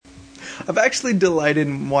I've actually delighted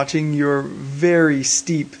in watching your very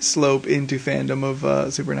steep slope into fandom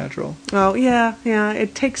of Supernatural. Oh, yeah.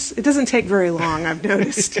 It doesn't take very long, I've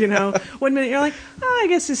noticed, 1 minute you're like, oh, I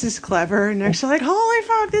guess this is clever. And next you're like, holy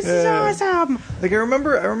fuck, this is awesome. Like, I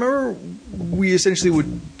remember we essentially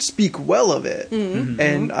would speak well of it. Mm-hmm.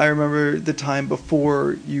 And I remember the time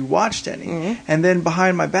before you watched any. Mm-hmm. And then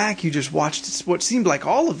behind my back, you just watched what seemed like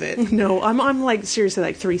all of it. No, I'm like, seriously,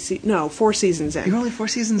 like 4 seasons in. You're only 4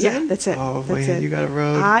 seasons in? Yeah, that's it. Oh, that's man, it. you got a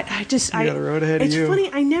road. You got a road ahead of you. It's funny,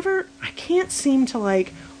 I can't seem to,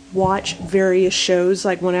 like, watch various shows,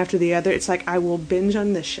 like, one after the other. It's like, I will binge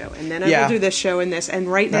on this show, and then I will do this show and this.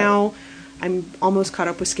 And right now, I'm almost caught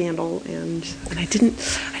up with Scandal, and I didn't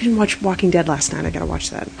watch Walking Dead last night. I gotta watch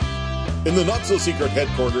that. In the not-so-secret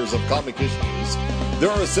headquarters of Comic Issues, there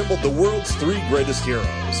are assembled the world's 3 greatest heroes.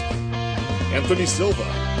 Anthony Silva,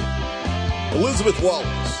 Elizabeth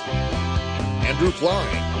Wallace, Andrew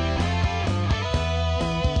Klein.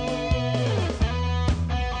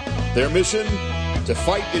 Their mission? To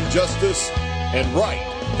fight injustice and right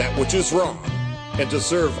that which is wrong, and to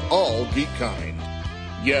serve all geek kind.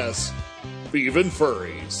 Yes, even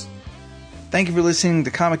furries. Thank you for listening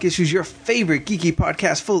to Comic Issues, your favorite geeky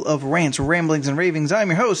podcast full of rants, ramblings, and ravings. I'm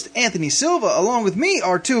your host, Anthony Silva. Along with me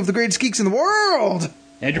are 2 of the greatest geeks in the world.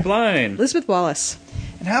 Andrew Klein. Elizabeth Wallace.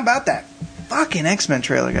 And how about that fucking X-Men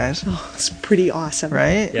trailer, guys? Oh, it's pretty awesome.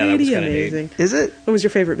 Right? Yeah, that was pretty amazing. neat. Is it? What was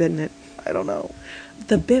your favorite bit in it? I don't know.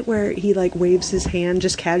 The bit where he, like, waves his hand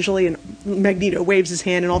just casually, and Magneto waves his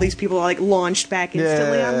hand, and all these people are, like, launched back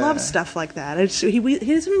instantly. Yeah. I love stuff like that. He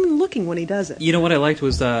isn't even looking when he does it. You know what I liked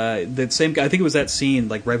was the same guy. I think it was that scene,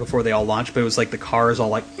 like, right before they all launched, but it was like the cars all,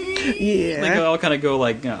 like... Yeah. They all kind of go,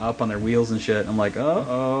 like, up on their wheels and shit. I'm like,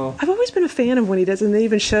 uh-oh. I've always been a fan of when he does, and they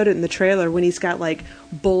even showed it in the trailer, when he's got, like,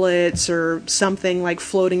 bullets or something, like,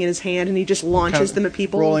 floating in his hand, and he just launches them at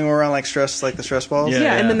people. Rolling around like the stress balls?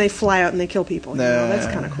 Yeah, and then they fly out and they kill people.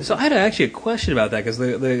 That's kind of cool. So I had actually a question about that, because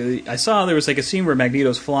I saw there was, like, a scene where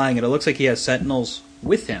Magneto's flying, and it looks like he has Sentinels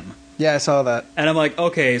with him. Yeah, I saw that. And I'm like,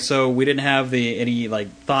 okay, so we didn't have any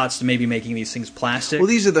thoughts to maybe making these things plastic? Well,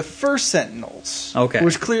 these are the first Sentinels. Okay.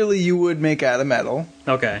 Which clearly you would make out of metal.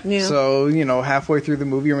 Okay. Yeah. So, halfway through the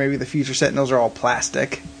movie, or maybe the future Sentinels are all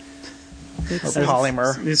plastic. Or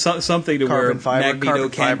polymer. It's something to Carbon where fiber, Magneto carbon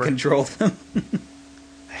can fiber. control them.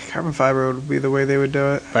 Carbon fiber would be the way they would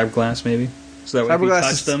do it. Fiberglass, maybe? So that way if you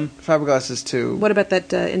touch them... Fiberglass is too... What about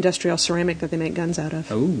that industrial ceramic that they make guns out of?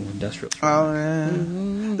 Oh, industrial. Oh, yeah.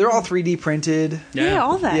 Mm-hmm. They're all 3D printed. Yeah,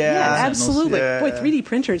 all that. Yeah, absolutely. Yeah. Boy, 3D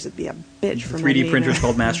printers would be a bitch for 3D printers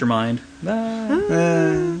called Mastermind.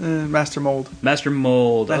 Master Mold. Master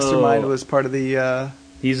Mold. Mastermind was part of the...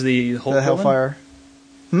 He's the Hulk villain? Hellfire.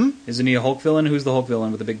 Isn't he a Hulk villain? Who's the Hulk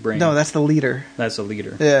villain with the big brain? No, that's the leader. That's the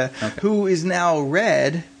leader. Yeah. Okay. Who is now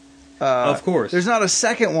red... of course. There's not a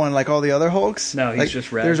second one like all the other Hulks. No, he's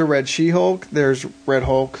just red. There's a red She-Hulk. There's Red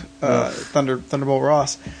Hulk. Thunderbolt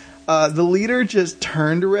Ross. The leader just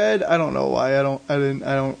turned red. I don't know why. I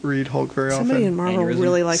don't read Hulk very often. Somebody in Marvel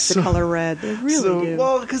really likes the color red. They really do.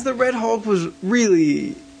 Well, because the Red Hulk was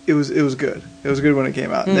really it was good. It was good when it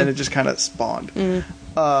came out, and then it just kind of spawned.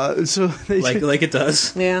 So they like it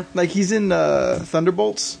does. Yeah. Like he's in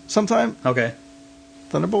Thunderbolts sometime. Okay.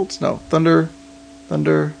 Thunderbolts? No, Thunder.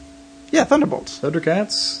 Yeah, Thunderbolts.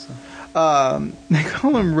 Thundercats? They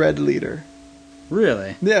call him Red Leader.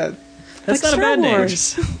 Really? Yeah. That's like not Star a bad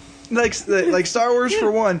Wars. name. like Star Wars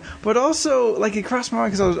for one, but also like it crossed my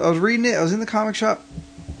mind because I was reading it. I was in the comic shop.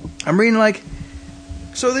 I'm reading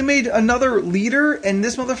so they made another leader, and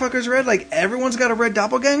this motherfucker's red. Like everyone's got a red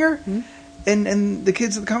doppelganger, and the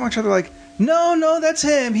kids at the comic shop are like, no, that's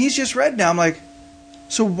him. He's just red now. I'm like,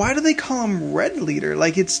 so why do they call him Red Leader?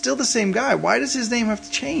 Like it's still the same guy. Why does his name have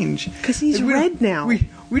to change? Because he's red now.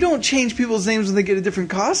 We don't change people's names when they get a different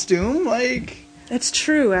costume. Like. That's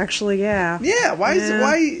true, actually, yeah. Yeah,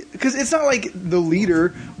 why? Because it's not like the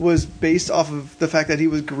leader was based off of the fact that he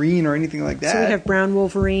was green or anything like that. So we have brown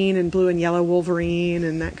Wolverine and blue and yellow Wolverine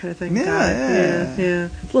and that kind of thing. Yeah. A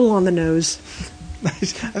little on the nose. I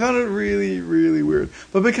found it really, really weird.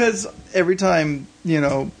 But because every time,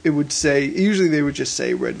 it would say, usually they would just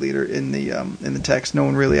say Red Leader in the text. No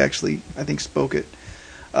one really actually, I think, spoke it.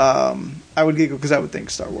 I would giggle because I would think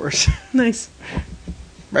Star Wars. Nice.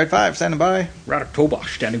 Red 5, standing by. Red October,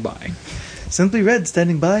 standing by. Simply Red,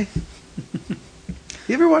 standing by.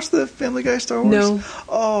 You ever watch the Family Guy Star Wars? No.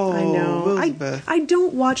 Oh, I know. Elizabeth. I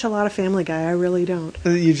don't watch a lot of Family Guy. I really don't.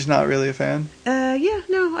 You're just not really a fan? Yeah,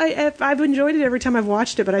 no. I've enjoyed it every time I've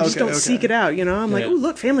watched it, but I just don't seek it out, I'm like, oh,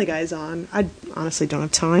 look, Family Guy's on. I honestly don't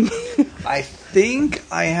have time. I think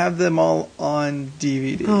I have them all on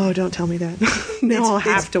DVD. Oh, don't tell me that. Now I'll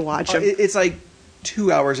have to watch them. It's like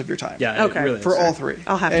 2 hours of your time. Yeah, Okay. really For is. all three.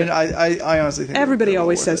 I'll have and to. I honestly think Everybody they're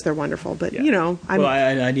always well says worth they're wonderful, but Yeah. you know, Well,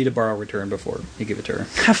 I need to borrow Return before you give it to her.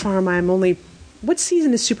 how far am I? I'm only. What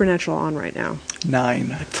season is Supernatural on right now? it. 9.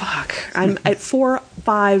 Fuck. I'm at 4,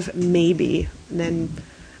 5, maybe. And then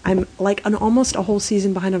I'm like almost a whole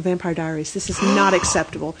season behind on Vampire Diaries. This is not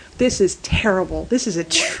acceptable. This is terrible. This is a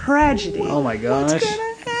tragedy. Oh my gosh. What's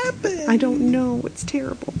gonna happen? I don't know. It's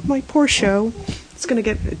terrible. My poor show. It's gonna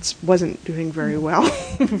get. It wasn't doing very well.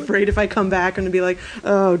 I'm afraid if I come back, I'm gonna be like,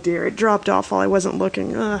 oh dear, it dropped off while I wasn't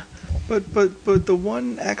looking. But the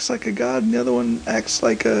one acts like a god and the other one acts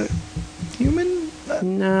like a human?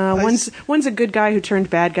 No, one's a good guy who turned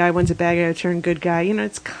bad guy. One's a bad guy who turned good guy. You know,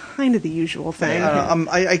 it's kind of the usual thing.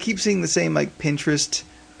 I keep seeing the same like Pinterest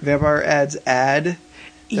vampire ads that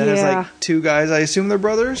has like two guys. I assume they're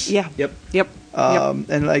brothers. Yeah. Yep.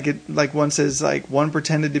 And like one says like one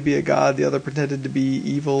pretended to be a god, the other pretended to be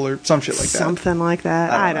evil or some shit like that. Something like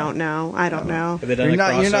that. I don't know. Have they done You're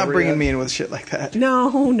not crossover bringing yet? me in with shit like that.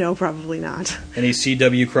 No, probably not. Any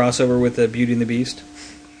CW crossover with the Beauty and the Beast?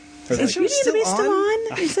 Or Is Beauty and the Beast still on?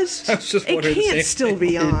 I was just It wondering the can't same still thing.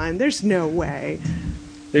 be on. There's no way.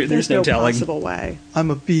 There's no telling. possible way. I'm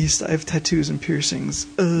a beast. I have tattoos and piercings.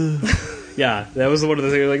 Yeah, that was one of the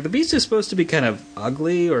things. Like the Beast is supposed to be kind of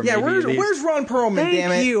ugly, or Yeah, maybe where's Ron Perlman? damn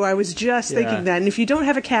Thank it. you. I was just Yeah. thinking that. And if you don't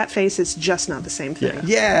have a cat face, it's just not the same thing.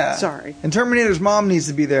 Yeah. Sorry. And Terminator's mom needs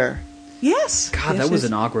to be there. Yes. God, Yes, that was yes.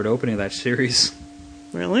 an awkward opening of that series.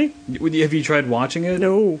 Really? Have you tried watching it?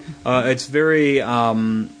 No. It's very.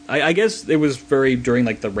 I guess it was very during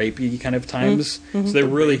like the rapey kind of times. So they're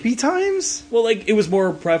really B times? well. Like it was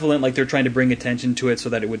more prevalent. Like they're trying to bring attention to it so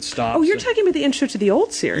that it would stop. Oh, you're so- talking about the intro to the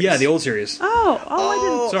old series. Yeah, the old series. Oh,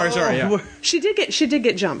 I didn't. Sorry. Yeah. She did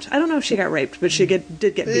get jumped. I don't know if she got raped, but she did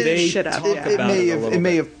get beat They shit up. talked Yeah. about it a little It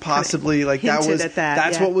may bit. have possibly like that hinted was at that,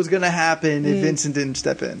 that's yeah. what was going to happen if Vincent didn't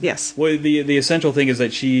step in. Yes. Well, the essential thing is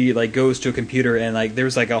that she like goes to a computer and like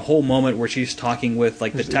there's like a whole moment where she's talking with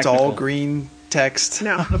like the It's technical. all green text.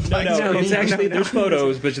 No. No, it's actually no. there's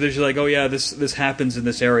photos, but there's like, oh yeah, this happens in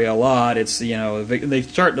this area a lot. It's they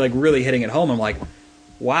start like really hitting it home. I'm like,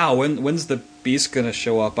 wow, when's the Beast gonna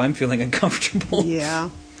show up? I'm feeling uncomfortable. Yeah.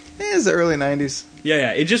 It's the early 90s.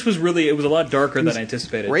 Yeah. It just was really it was a lot darker than I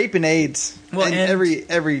anticipated. Rape and AIDS. Well, and and-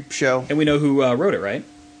 every show. And we know who wrote it, right?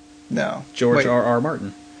 No. George Wait, R.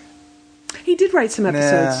 Martin. He did write some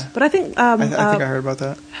episodes, Nah. but I think I think I heard about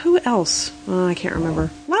that. who else? I can't remember.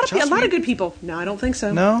 A lot Joss of Whedon? good people. No, I don't think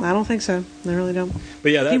so. No? I don't think so. I really don't.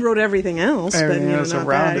 But yeah, He wrote everything else, Everything but else not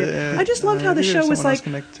around that. it, yeah. I just loved how the Maybe show was someone else like.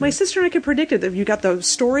 connected to My it. sister and I could predict it. That you got the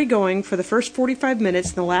story going for the first 45 minutes,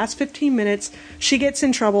 and the last 15 minutes, she gets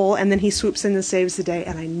in trouble, and then he swoops in and saves the day.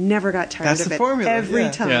 And I never got tired That's of the it. formula, Every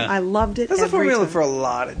yeah. time, Yeah. I loved it. That's the every formula time. for a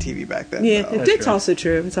lot of TV back then. Yeah, though. it's true. also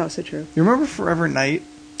true. It's also true. You remember Forever Night?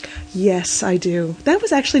 Yes, I do. That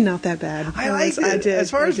was actually not that bad. I liked it. I did. As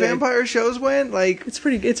far I as did. vampire shows went, like It's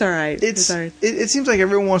pretty. It's all right. it's all right. it seems like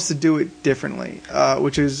everyone wants to do it differently,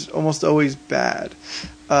 which is almost always bad.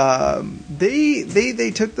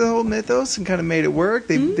 They took the whole mythos and kind of made it work.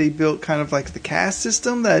 They built kind of like the caste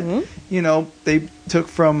system that they took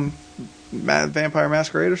from Vampire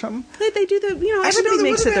Masquerade or something. They do the. Actually, Everybody no, there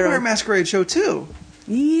makes was a it their Vampire own. Masquerade show too.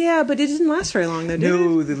 Yeah, but it didn't last very long, though, did it?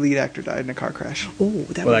 No, the lead actor died in a car crash. Oh,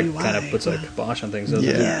 that well, would be that why. kind of puts a kibosh on things, doesn't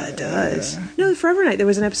it? Yeah, it does. No, Forever Night, there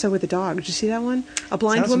was an episode with a dog. Did you see that one? A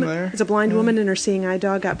blind Sounds woman. familiar. It's a blind woman and her seeing eye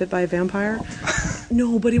dog got bit by a vampire.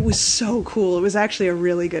 No, but it was so cool. It was actually a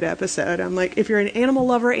really good episode. I'm like, if you're an animal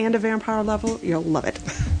lover and a vampire lover, you'll love it.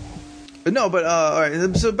 No, but all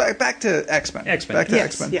right. So back to X-Men. X-Men. Back to Yes,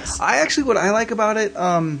 X-Men. yes. What I like about it.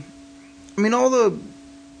 I mean, all the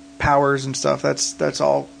powers and stuff. That's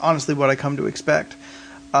all. Honestly, what I come to expect.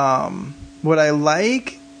 What I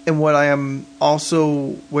like and what I am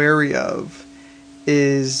also wary of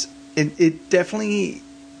is it definitely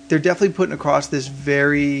they're definitely putting across this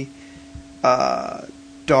very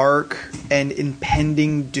dark and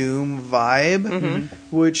impending doom vibe,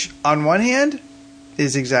 which on one hand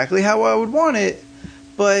is exactly how I would want it,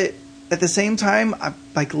 but at the same time,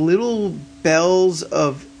 like little bells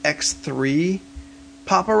of X3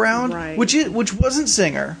 pop around, Right. which wasn't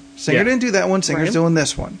Singer. Singer Yeah. didn't do that one. Singer's Right. doing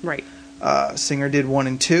this one. Right. Singer did 1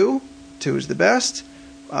 and 2. 2 is the best.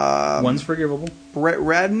 One's forgivable. Brett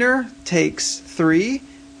Radner takes 3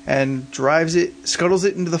 and scuttles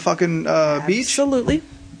it into the fucking beach. Absolutely.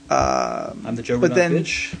 I'm the Joker, But not then,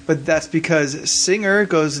 bitch. but that's because Singer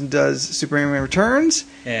goes and does Superman Returns,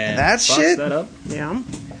 And that's fucks shit. that up. Yeah.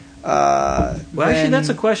 Actually, that's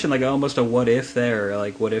a question, like almost a what if there.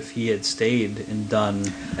 Like, what if he had stayed and done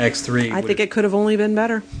X3? I think it could have only been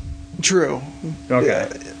better. True. Okay.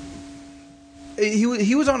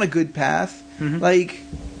 He was on a good path. Mm-hmm. Like,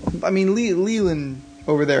 I mean, Leland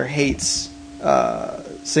over there hates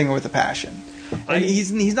Singer with a Passion. And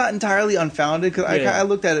he's not entirely unfounded, because I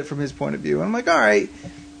looked at it from his point of view, and I'm like, all right,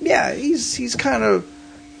 yeah, he's kind of...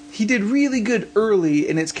 He did really good early,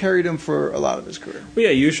 and it's carried him for a lot of his career. Well,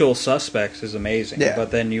 yeah, Usual Suspects is amazing. Yeah.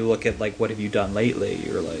 But then you look at, like, what have you done lately?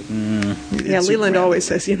 You're like, Yeah, Leland always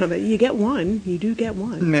says, that you get one. You do get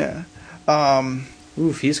one. Yeah.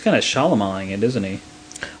 Oof, he's kind of Shyamalan it, isn't he?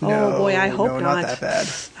 Oh, boy, I hope not that bad.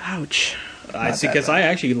 Ouch. I see, because I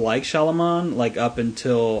actually like Shyamalan, like, up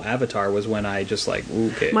until Avatar was when I just, like,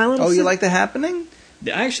 okay. You like The Happening?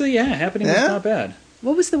 Actually, yeah, Happening was not bad.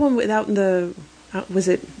 What was the one without the... was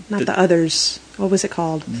it not the others? What was it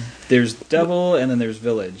called? There's Devil, and then there's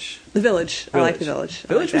Village. The Village. I like The Village.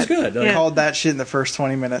 Village was good. I called that shit in the first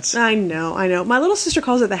 20 minutes. I know. My little sister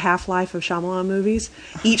calls it the half-life of Shyamalan movies.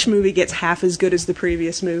 Each movie gets half as good as the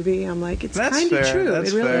previous movie. I'm like, it's kind of true.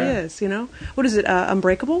 It really is, What is it,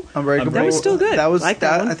 Unbreakable? Unbreakable. That was still good. That was like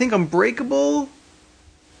that one. I think Unbreakable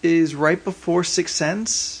is right before Sixth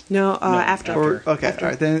Sense. No, after. Okay, after. all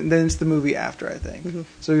right. Then it's the movie after, I think. Mm-hmm.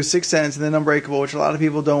 So it was Sixth Sense, and then Unbreakable, which a lot of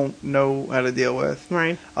people don't know how to deal with.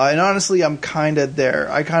 Right. And honestly, I'm kind of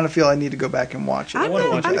there. I kind of feel I need to go back and watch it.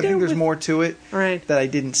 I think there's more to it right. that I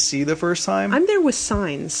didn't see the first time. I'm there with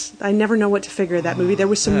Signs. I never know what to figure of that movie. There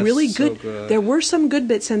was some really good. There were some good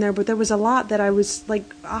bits in there, but there was a lot that I was like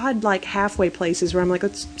odd, like halfway places where I'm like,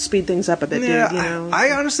 let's speed things up a bit, dude. I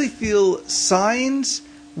honestly feel Signs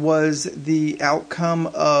was the outcome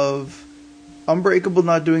of Unbreakable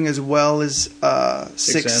not doing as well as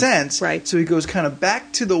Sixth Sense. Right. So he goes kind of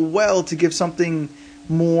back to the well to give something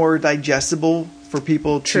more digestible for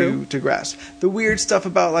people to grasp. The weird stuff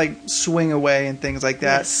about like Swing Away and things like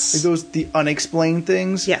that. Yes. Like those the unexplained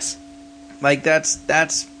things. Yes. Like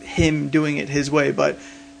that's him doing it his way, but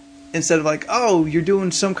instead of like, oh, you're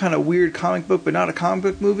doing some kind of weird comic book but not a comic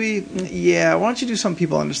book movie, yeah, why don't you do something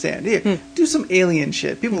people understand? Yeah, do some alien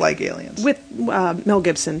shit. People like aliens. With Mel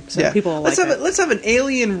Gibson, so people like it. Let's have an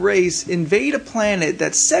alien race invade a planet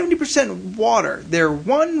that's 70% water. Their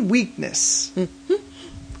one weakness. Mm-hmm.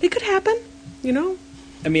 It could happen,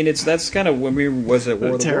 I mean, that's kind of when we was at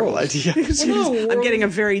War of the terrible Worlds. idea. I'm getting a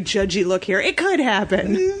very judgy look here. It could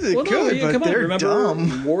happen. But they're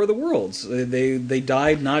dumb. War of the Worlds. They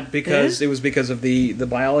died not because it was because of the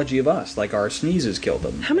biology of us. Like our sneezes killed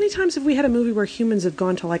them. How many times have we had a movie where humans have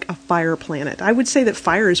gone to like a fire planet? I would say that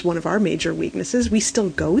fire is one of our major weaknesses. We still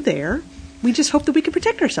go there. We just hope that we can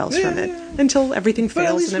protect ourselves from it until everything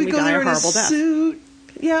fails and then we die a horrible death. Suit.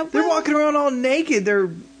 Yeah, they're walking around all naked. They're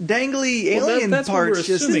dangly alien that's parts. What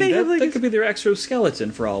we're assuming. That could be their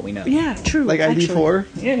exoskeleton for all we know. Yeah, true. Like ID4?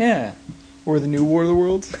 Yeah. Or the new War of the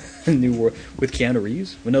Worlds? New War with Keanu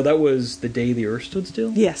Reeves? Well, no, that was The Day the Earth Stood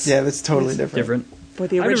Still? Yes. Yeah, that's totally different.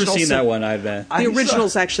 But the I've never seen that one. The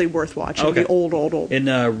original's actually worth watching. Okay. The old. In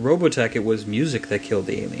Robotech, it was music that killed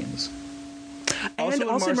the aliens. And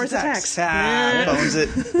also Mars Attacks. Bones it.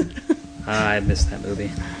 I missed that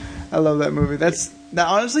movie. I love that movie.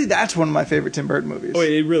 Honestly, that's one of my favorite Tim Burton movies. Oh,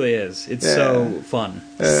 it really is. It's so fun.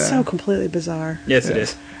 So completely bizarre. Yes, it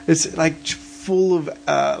is. It's like full of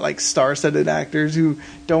like star-studded actors who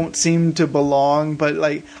don't seem to belong, but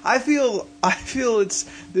like I feel it's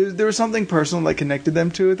there was something personal that connected them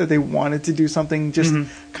to it, that they wanted to do something just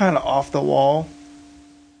kind of off the wall.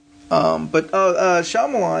 But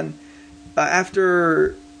Shyamalan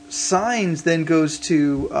after Signs then goes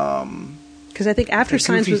to because I think after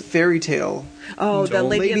Signs was Fairy Tale. Oh, the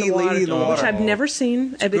Lady in the Water, which I've never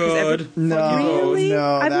seen. It's good. No, really?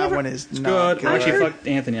 that one is not good. Actually, fucked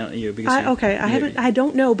Anthony out of you because I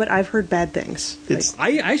don't know, but I've heard bad things.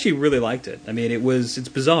 I actually really liked it. I mean, it's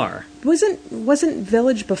bizarre. Wasn't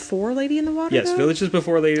Village before Lady in the Water? Yes, though? Village is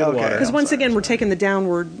before Lady in the Water. Because once again, we're taking the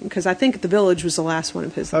downward. Because I think the Village was the last one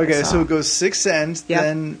of his. Okay, so it goes Sixth Sense,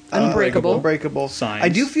 then Unbreakable, Signs. I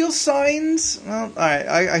do feel Signs. Well, all right,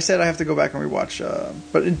 I said I have to go back and rewatch.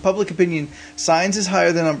 But in public opinion, Signs is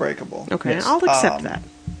higher than Unbreakable. Okay, yes. I'll accept that.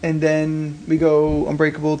 And then we go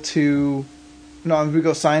Unbreakable to... No, we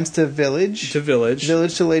go Signs to Village.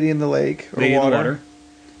 Village to Lady in the Lake. Or Lady Water. in the Water.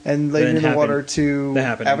 And Lady in the Water to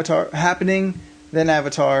Avatar. Happening, then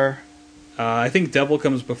Avatar. I think Devil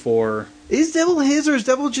comes before... Is Devil his, or is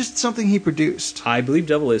Devil just something he produced? I believe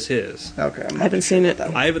Devil is his. Okay. I haven't seen it.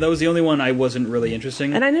 That was the only one I wasn't really interested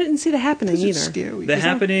in. And I didn't see The Happening either. Scary. The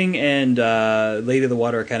Happening and Lady of the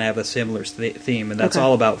Water kind of have a similar theme, and that's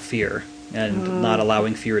all about fear and not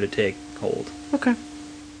allowing fear to take hold. Okay.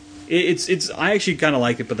 It's. I actually kind of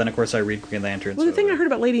like it, but then of course I read Green Lantern. Well, the thing I heard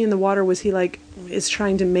about Lady in the Water was he is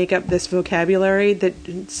trying to make up this vocabulary that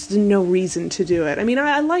there's no reason to do it. I mean,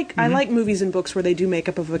 I like movies and books where they do make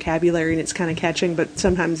up a vocabulary and it's kind of catching, but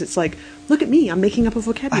sometimes it's like, look at me, I'm making up a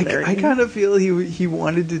vocabulary. I kind of feel he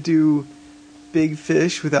wanted to do Big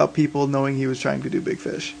Fish without people knowing he was trying to do Big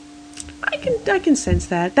Fish. I can sense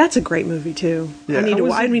that. That's a great movie too. Yeah.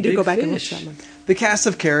 I need to go back and watch that one. The cast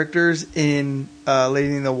of characters in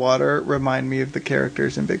Lady in the Water remind me of the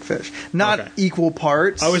characters in Big Fish. Not equal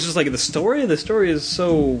parts. I was just like, the story is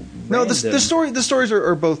so no. The stories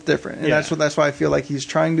are both different, and that's why I feel like he's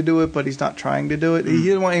trying to do it, but he's not trying to do it. He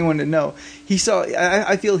didn't want anyone to know.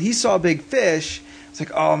 I feel he saw Big Fish. It's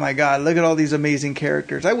like, oh my god, look at all these amazing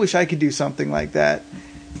characters. I wish I could do something like that.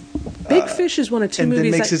 Big Fish is one of two movies. And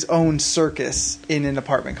then makes his own circus in an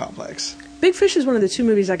apartment complex. Big Fish is one of the two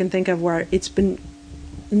movies I can think of where it's been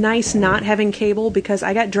nice not having cable, because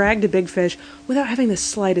I got dragged to Big Fish without having the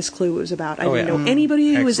slightest clue what it was about. I didn't know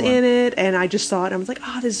anybody who was in it, and I just saw it and I was like,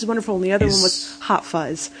 oh, this is wonderful. And the other one was Hot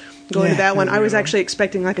Fuzz. Going to that one, I was actually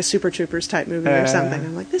expecting like a Super Troopers type movie or something.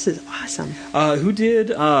 I'm like, this is awesome. Who did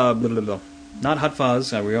not Hot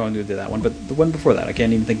Fuzz? We all knew that one, but the one before that, I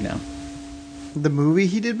can't even think now. The movie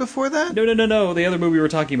he did before that? No. The other movie we were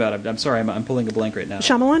talking about. I'm sorry, I'm pulling a blank right now.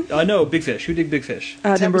 Shyamalan? No, Big Fish. Who did Big Fish?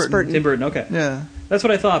 Tim Burton. Tim Burton. Okay. Yeah. That's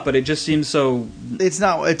what I thought, but it just seems so. It's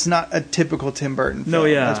not a typical Tim Burton film. No,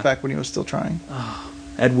 yeah. That's back when he was still trying. Oh,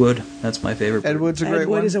 Ed Wood. That's my favorite. Ed Wood's a great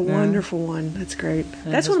one. Ed Wood is a wonderful one. That's great.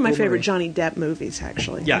 That's one of my favorite Johnny Depp movies,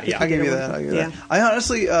 actually. Yeah. I'll give you that. I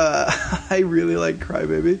honestly, I really like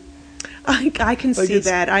Crybaby. I can see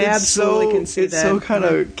that. I absolutely can see that. It's so kind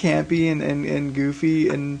of campy and goofy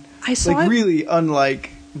and I saw it really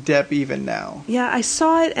unlike Depp even now. Yeah, I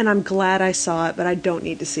saw it and I'm glad I saw it, but I don't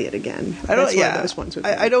need to see it again. That's one of those ones with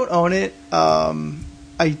I don't own it.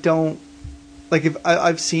 I don't like if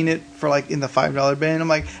I've seen it for like in the $5 bin. I'm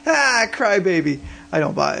like, Crybaby. I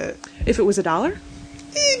don't buy it. If it was $1?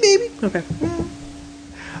 Maybe. Okay.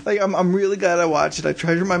 Like I'm really glad I watched it. I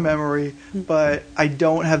treasure my memory, but I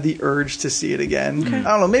don't have the urge to see it again. Okay. I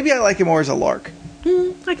don't know. Maybe I like it more as a lark.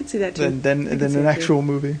 I can see that too. Than an actual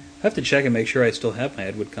movie. I have to check and make sure I still have my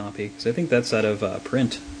Ed Wood copy, because I think that's out of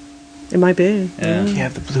print. It might be. Yeah. Do you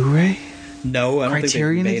have the Blu-ray? No, I don't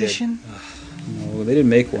Criterion think they made edition? No, they didn't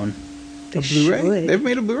make one. A Blu-ray? They've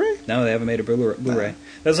made a Blu-ray? No, they haven't made a Blu-ray.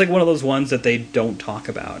 That's like one of those ones that they don't talk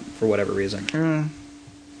about for whatever reason.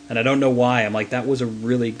 And I don't know why. I'm like, that was a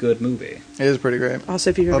really good movie. It is pretty great. Also,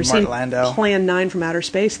 if you've ever seen Plan 9 from Outer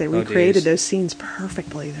Space, they recreated those scenes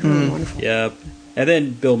perfectly. They're really wonderful. Yep. And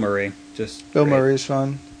then Bill Murray. Bill Murray's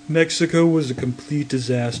fun. Mexico was a complete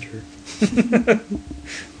disaster.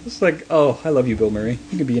 It's like, oh, I love you, Bill Murray.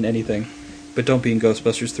 You can be in anything. But don't be in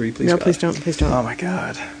Ghostbusters 3, please. No, God. please don't. Please don't. Oh, my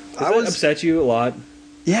God. Does that upset you a lot?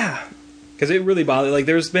 Yeah. Because it really bothered. Like,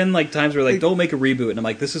 there's been like times where don't make a reboot, and I'm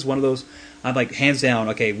like, this is one of those. I'm like, hands down.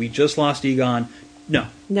 Okay, we just lost Egon. No,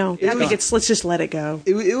 let's just let it go.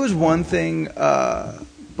 It was one thing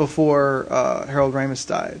before Harold Ramis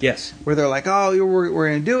died. Yes, where they're like, oh, we're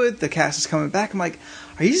gonna do it. The cast is coming back. I'm like,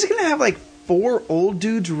 are you just gonna have like 4 old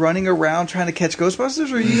dudes running around trying to catch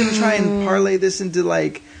Ghostbusters, or are you gonna try and parlay this into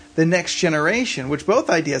like the next generation? Which both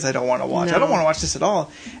ideas I don't want to watch. No. I don't want to watch this at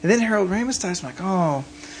all. And then Harold Ramis dies. I'm like, oh.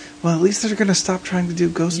 Well, at least they're going to stop trying to do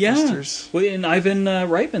Ghostbusters. Yeah. Well, and Ivan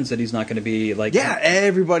Reitman said he's not going to be like... Yeah,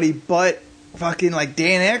 everybody but fucking like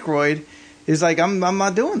Dan Aykroyd is like, I'm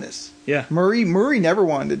not doing this. Yeah. Murray never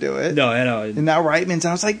wanted to do it. No, I know. And now Reitman's...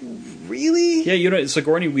 I was like, really? Yeah,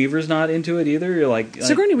 Sigourney Weaver's not into it either. You're like...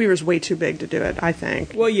 Sigourney Weaver's way too big to do it, I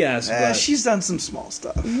think. Well, yes. But... she's done some small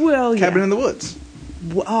stuff. Well, Cabin in the Woods.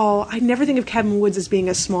 Oh, I never think of Cabin in the Woods as being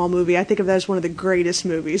a small movie. I think of that as one of the greatest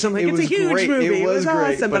movies. I'm like, it's a huge movie. It was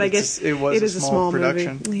awesome, but I guess it is a small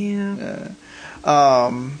production. Movie.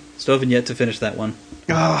 Yeah. Still haven't yet to finish that one.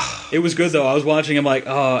 It was good though. I was watching. I'm like,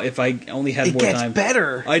 if I only had more time. It gets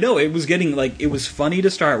better. I know. It was getting it was funny to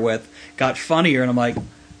start with. Got funnier, and I'm like,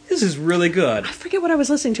 this is really good. I forget what I was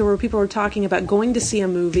listening to where people were talking about going to see a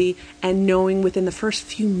movie and knowing within the first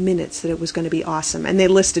few minutes that it was going to be awesome. And they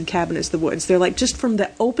listed Cabin in the Woods. They're like, just from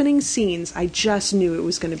the opening scenes, I just knew it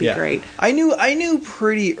was going to be great. I knew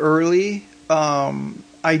pretty early.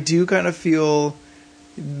 I do kind of feel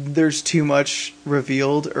there's too much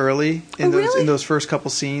revealed early in those first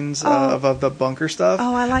couple scenes of the bunker stuff.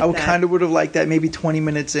 Oh, I like that. I kind of would have liked that maybe 20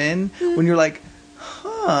 minutes in when you're like,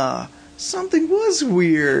 huh. something was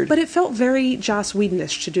weird. But it felt very Joss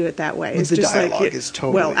Whedon-ish to do it that way. It's the just dialogue like is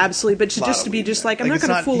totally well, absolutely. But just to be just like I'm not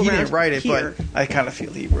going to fool he around. He didn't write it, here. but I kind of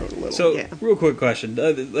feel he wrote a little. So, Yeah. real quick question: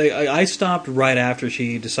 I stopped right after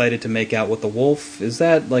she decided to make out with the wolf. Is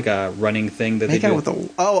that like a running thing that make they do? out with the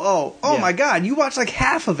oh Yeah. my god! You watched like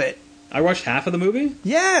half of it. I watched half of the movie.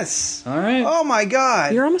 Yes. All right. Oh my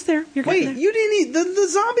god! You're almost there. You're Wait, getting there. you didn't. The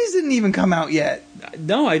zombies didn't even come out yet.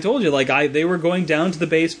 No, I told you. Like they were going down to the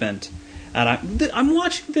basement, and I'm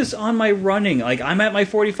watching this on my running. Like I'm at my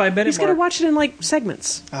 45-minute He's mark. going to watch it in like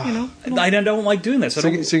segments. You know. I don't like doing this. So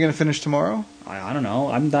you're gonna finish tomorrow? I don't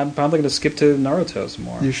know. I'm probably going to skip to Naruto some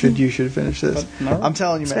more. You should finish this. But no. I'm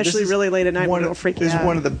telling you, man. Especially this is really late at night when it'll freak you This is out.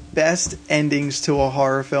 one of the best endings to a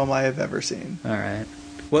horror film I have ever seen. All right.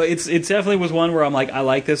 Well, it definitely was one where I'm like, I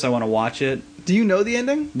like this. I want to watch it. Do you know the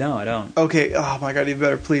ending? No, I don't. Okay. Oh my god, you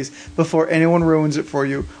better please, before anyone ruins it for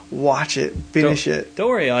you, watch it, finish it. Don't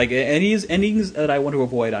worry. Like any endings that I want to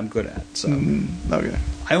avoid, I'm good at. So Okay.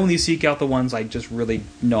 I only seek out the ones I just really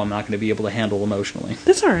know I'm not going to be able to handle emotionally.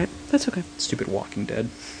 That's all right. That's okay. Stupid Walking Dead.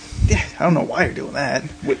 Yeah, I don't know why you're doing that.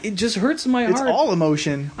 It just hurts my It's heart. all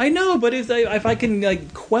emotion. I know, but if I can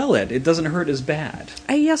like quell it, it doesn't hurt as bad.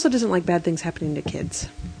 He also doesn't like bad things happening to kids.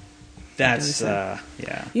 That's Notice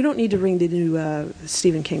yeah. You don't need to read the new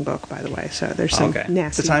Stephen King book, by the way. So there's some Okay.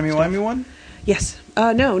 nasty The timey-wimey stuff. one? Yes.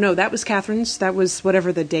 No, that was Catherine's. That was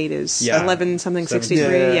whatever the date is. Yeah. 11 something 17.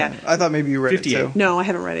 63. Yeah. I thought maybe you read 58. it too. No, I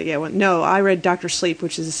haven't read it yet. No, I read Doctor Sleep,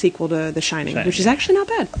 which is a sequel to The Shining, Shining. which is actually not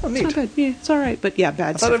bad. Oh, neat. It's not bad. Yeah, it's all right. But yeah,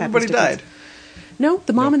 bad I stuff thought everybody happens to died. kids. No,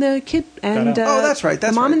 the mom and the kid and Got out. Oh, that's right,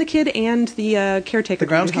 that's the mom right. and the kid and the caretaker.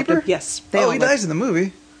 The groundskeeper? Yes. Oh, all he live. dies in the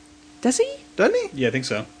movie, Does he? doesn't he? Yeah, I think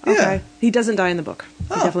so. Yeah. Okay. He doesn't die in the book. He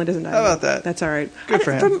Oh, definitely doesn't die. how in the about book. that? That's all right. Good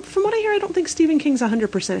for him. From what I hear, I don't think Stephen King's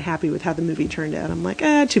 100% happy with how the movie turned out. I'm like,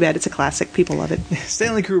 too bad. It's a classic. People love it.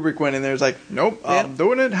 Stanley Kubrick went in there and was like, nope, Yeah. I'm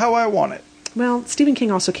doing it how I want it. Well, Stephen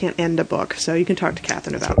King also can't end a book, so you can talk to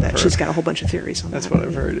Catherine about what I've that. She's heard. got a whole bunch of theories on That's that. what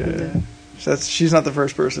I've heard. Yeah. So she's not the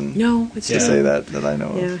first person No, it's to just say that I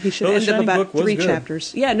know Yeah, of. he should No, The end up Shining about book was 3 good.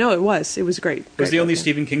 chapters. Yeah, no, it was. It was great. It was the Great only book,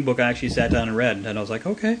 Stephen King book I actually sat down and read, and I was like,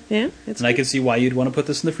 okay. Yeah, it's And I can see why you'd want to put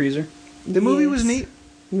this in the freezer. The movie was Yes. neat.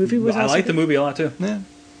 The movie was I also like the good. movie a lot too. Yeah.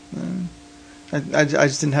 I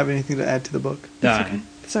just didn't have anything to add to the book. It's okay.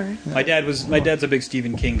 It's all right. My dad's a big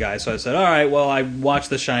Stephen King guy, so I said, all right, well, I watched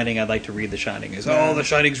The Shining. I'd like to read The Shining. He said, oh, The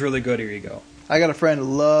Shining's really good. Here you go. I got a friend who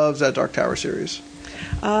loves that Dark Tower series.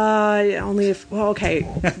 Only if okay.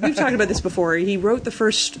 We've talked about this before. He wrote the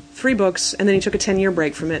first 3 books, and then he took a 10-year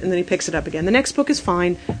break from it, and then he picks it up again. The next book is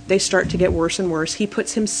fine. They start to get worse and worse. He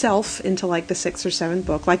puts himself into like the 6th or 7th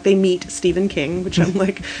book, like they meet Stephen King, which I'm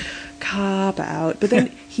like, cop out. But then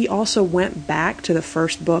he also went back to the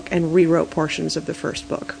first book and rewrote portions of the first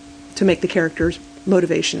book to make the characters'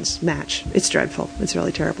 motivations match. It's dreadful. It's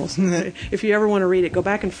really terrible. So if you ever want to read it, go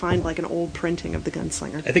back and find like an old printing of The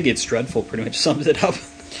Gunslinger. I think It's Dreadful pretty much sums it up.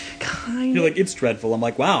 Kind You're of. like, it's dreadful. I'm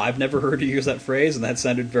like, wow, I've never heard you use that phrase, and that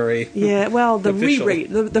sounded very... Yeah, well, the official.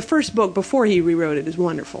 rewrite, the first book before he rewrote it is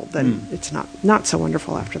wonderful. Then it's not so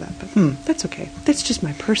wonderful after that, but that's okay. That's just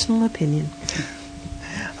my personal opinion.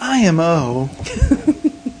 IMO.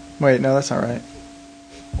 Wait, no, that's not right.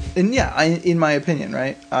 And yeah, in my opinion,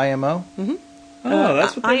 right? IMO? Oh,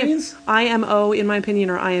 that's what that means? IMO, in my opinion,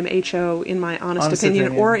 or IMHO, in my honest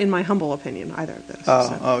opinion, or in my humble opinion, either of those.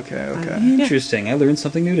 Oh, okay. Interesting. I learned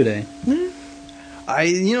something new today.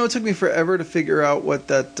 It took me forever to figure out what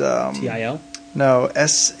that... TIL? No,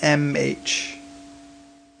 SMH.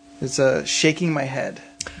 It's shaking my head.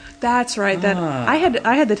 That's right. That I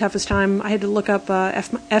had the toughest time. I had to look up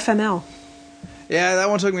FML. Yeah, that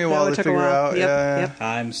one took me a while to took a figure while. out. Yep, yeah. yep.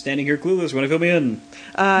 I'm standing here clueless. Want to fill me in?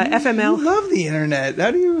 FML. You love the internet.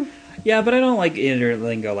 How do you... Yeah, but I don't like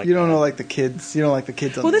interlingo like You don't that. know like the kids. You don't like the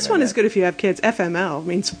kids on Well, the this one is internet. good if you have kids. FML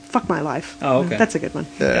means fuck my life. Oh, okay. That's a good one.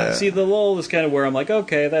 Yeah, see, the lol is kind of where I'm like,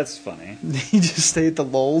 okay, that's funny. You just stay at the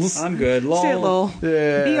lols. I'm good. Lol. Stay at lol.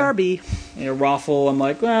 Yeah. BRB. Raffle, I'm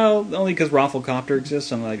like, well, only because Rafflecopter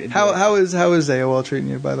exists. I'm like, How is AOL treating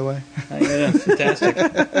you, by the way? Yeah, fantastic.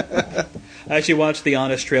 I actually watched the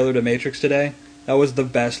Honest trailer to Matrix today. That was the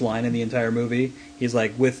best line in the entire movie. He's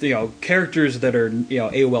like, with, characters that are,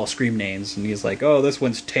 AOL Scream names, and he's like, oh, this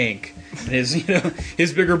one's Tank. And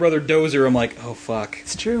his bigger brother Dozer, I'm like, oh, fuck.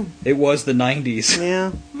 It's true. It was the 90s.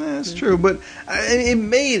 Yeah. That's true, but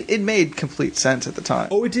it made complete sense at the time.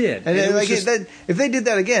 Oh, it did. And it was just- if they did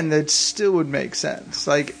that again, that still would make sense.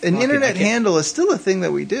 Like an Fuck it, internet I can't- handle is still a thing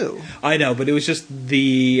that we do. I know, but it was just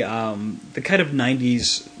the kind of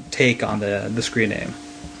 90s take on the screen name.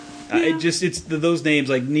 It's those names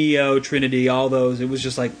like Neo, Trinity, all those. It was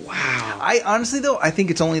just like, wow. I honestly, though, I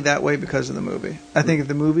think it's only that way because of the movie. I think if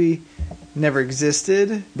the movie never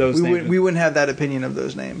existed, we wouldn't have that opinion of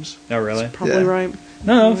those names. Oh, really? That's probably right.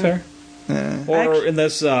 No, fair. Yeah. Or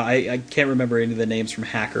unless I can't remember any of the names from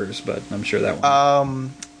Hackers, but I'm sure that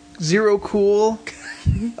one. Zero Cool.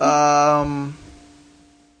 I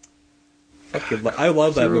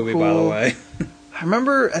love that movie, by the way. I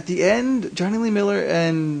remember at the end, Johnny Lee Miller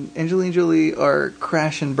and Angelina Jolie are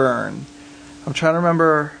crash and burn. I'm trying to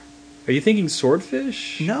remember. Are you thinking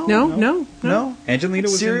Swordfish? No. Angelina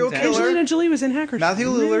was Serial in Killer. Angelina Jolie was in Hackers. Matthew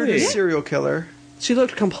Lillard Really? is Serial Killer. She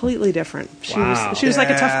looked completely different. She Wow. was like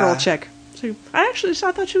a tough girl chick. So I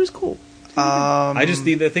thought she was cool.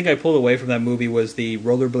 The thing I pulled away from that movie was the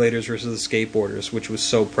rollerbladers versus the skateboarders, which was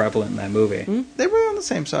so prevalent in that movie. They were on the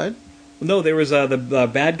same side. No, there was the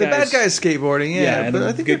bad guys. The bad guys skateboarding, and but I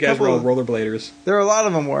the think good guys were all of, rollerbladers. There are a lot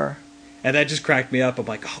of them were. And that just cracked me up. I'm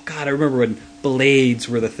like, oh god, I remember when blades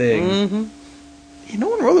were the thing. Mm-hmm. No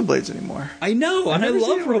one rollerblades anymore. I know, and I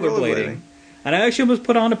love rollerblading. rollerblading. And I actually almost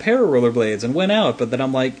put on a pair of rollerblades and went out, but then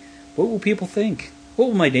I'm like, what will people think? What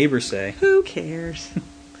will my neighbors say? Who cares?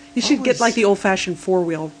 You should get like the old-fashioned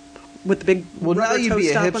four-wheel with the big now rubber you'd toe be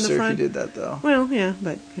a stop on the hipster if front. you did that, though. Well, yeah,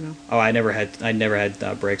 but Oh, I never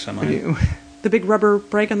had brakes on mine. the big rubber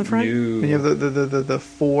brake on the front. And you have the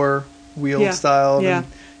four-wheel style. Yeah. And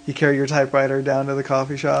you carry your typewriter down to the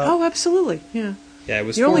coffee shop. Oh, absolutely. Yeah. Yeah, it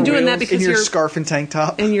was. You're only doing that wheels. because in your you're scarf and tank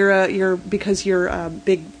top. and because your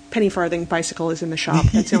big penny farthing bicycle is in the shop.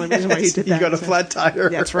 That's the only reason why you did that. You got a flat tire.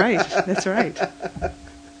 That's right. That's right.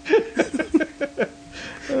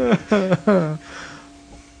 I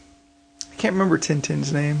can't remember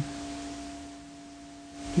Tintin's name.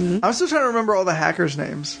 Mm-hmm. I'm still trying to remember all the hackers'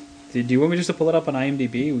 names. Do you want me just to pull it up on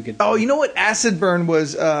IMDb? We could. Oh, you know what? Acid Burn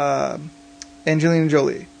was Angelina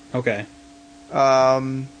Jolie. Okay.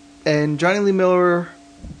 And Johnny Lee Miller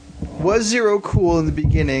was Zero Cool in the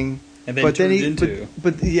beginning, And then turned into.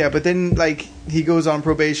 But then like he goes on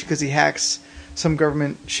probation because he hacks some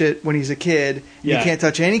government shit when he's a kid. Yeah. He can't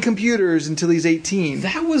touch any computers until he's 18.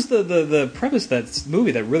 That was the premise of that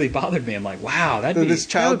movie that really bothered me. I'm like, wow, So this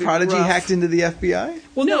child prodigy rough. hacked into the FBI.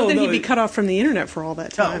 Well, Then he'd be cut off from the internet for all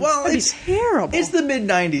that time. well, That'd it's be terrible. It's the mid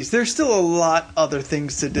 '90s. There's still a lot other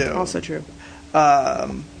things to do. Also true. Yeah,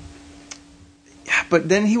 but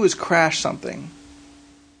then he was Crash something.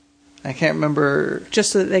 I can't remember.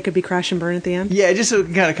 Just so that they could be crash and burn at the end? Yeah, just so it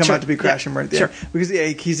can kind of come Sure. out to be Crash and Burn at the end. Because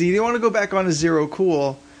he didn't want to go back on to Zero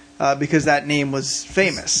Cool because that name was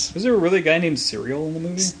famous. Was there a really guy named Serial in the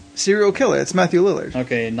movie? Serial Killer. It's Matthew Lillard.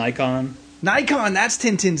 Okay, Nikon. Nikon, that's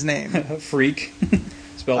Tintin's name. Freak.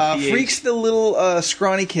 Spelled PH. Freak's the little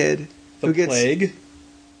scrawny kid The who gets. Plague.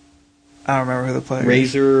 I don't remember who the Plague is.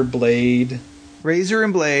 Razor, Blade. Razor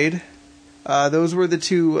and Blade. Those were the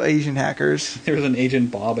two Asian hackers. There was an Agent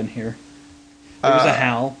Bob in here. There was a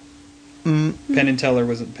Hal. Penn and Teller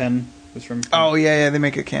was from. Oh, yeah, they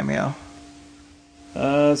make a cameo.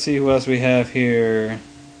 Let's see who else we have here.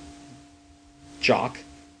 Jock.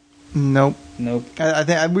 Nope. Nope. I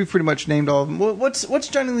think we pretty much named all of them. What's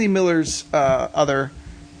Johnny Lee Miller's other?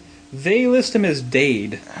 They list him as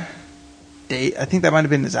Dade. Date? I think that might have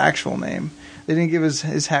been his actual name. They didn't give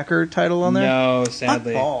his hacker title on there? No,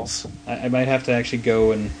 sadly. Balls. I might have to actually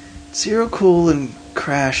go and... Zero Cool and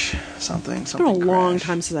Crash something. It's been a long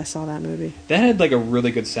time since I saw that movie. That had like a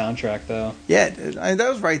really good soundtrack, though. Yeah, dude. That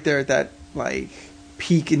was right there at that like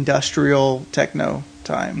peak industrial techno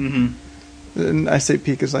time. Mm-hmm. And I say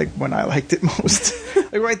peak is like when I liked it most.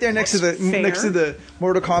 Like right there next to the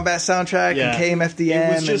Mortal Kombat soundtrack and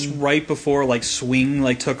KMFDM. It was just right before like Swing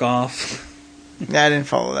took off. I didn't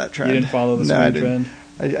follow that trend. You didn't follow the swing trend?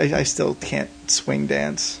 I still can't swing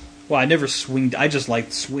dance. Well, I never swinged. I just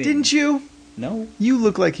liked swing. Didn't you? No. You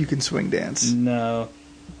look like you can swing dance. No.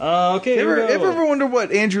 Okay, ever wonder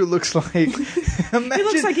what Andrew looks like? He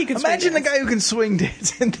looks like he can swing Imagine a dance. guy who can swing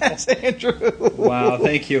dance, and that's Andrew. Wow,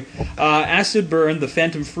 thank you. Acid Burn, The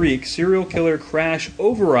Phantom Freak, Serial Killer, Crash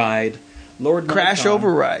Override, Lord Crash Nikon.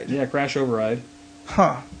 Override. Yeah, Crash Override.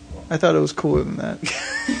 Huh. I thought it was cooler than that.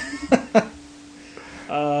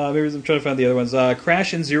 Maybe I'm trying to find the other ones.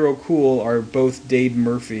 Crash and Zero Cool are both Dade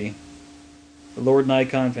Murphy. Lord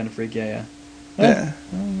Nikon, Phantom Freak, yeah. Yeah.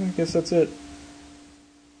 Well, I guess that's it.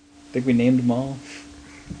 I think we named them all.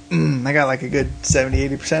 I got like a good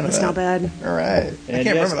 70-80% of that. That's not bad. All right. I can't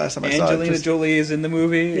remember last time I saw it. Angelina Jolie is in the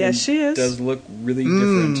movie. Yes, she is. Does look really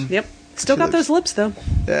different. Yep. Still got those lips, though.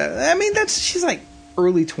 I mean, she's like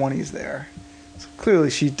early 20s there. So clearly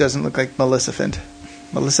she doesn't look like Maleficent.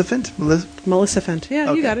 Maleficent? Maleficent. Yeah,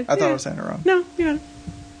 Okay. you got it. I thought I Yeah. was saying it wrong. No, you got it.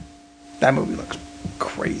 That movie looks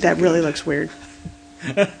crazy. That really looks weird.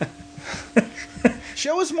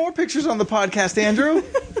 Show us more pictures on the podcast, Andrew.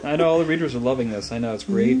 I know all the readers are loving this. I know it's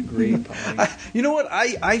great. You know what?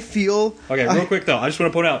 I feel... Okay, real quick though, I just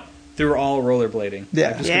want to point out they were all rollerblading.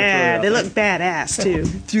 Yeah. Yeah, they look badass too.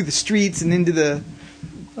 Through the streets and into the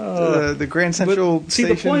Grand Central See,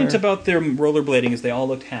 Station. the point about their rollerblading is they all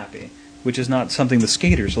looked happy, which is not something the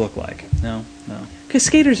skaters look like. No. Because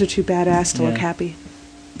skaters are too badass to look Yeah. happy.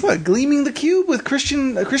 What, Gleaming the Cube with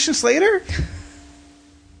Christian Slater?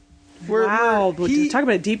 Wow, he- talk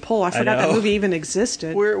about a deep pull. I forgot that know. movie even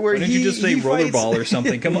existed. Where Why didn't you just say he fights- rollerball or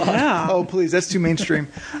something? Come on. Yeah. Oh, please, that's too mainstream.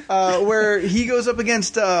 Where he goes up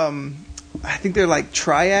against, I think they're like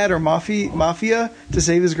Triad or Mafia to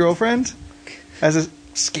save his girlfriend as a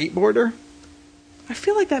skateboarder. I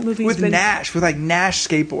feel like that movie's With been Nash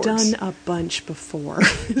skateboards. done a bunch before.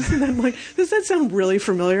 I'm like, does that sound really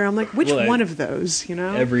familiar? I'm like, which Well, one of those, you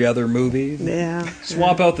know? Every other movie. Yeah.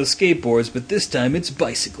 Swap out the skateboards, but this time it's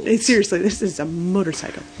bicycles. Seriously, this is a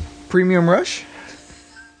motorcycle. Premium Rush?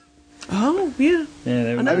 Oh, yeah. Yeah,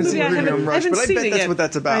 they were- Another haven't movie seen I Premium haven't, Rush, I haven't but I seen bet it that's yet. what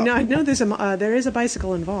that's about. I know there is a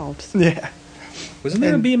bicycle involved. Yeah. Wasn't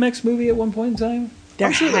there and- a BMX movie at one point in time? There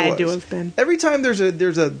I'm sure there had to was. have been. Every time there's a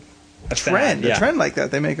A trend, fad, yeah. a trend like that,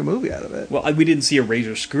 they make a movie out of it. Well, we didn't see a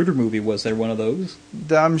Razor Scooter movie. Was there one of those?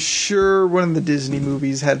 I'm sure one of the Disney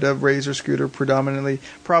movies had a Razor Scooter predominantly.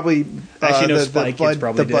 Probably Actually, no, the Spy Kids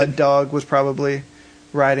probably Bud did. Dog was probably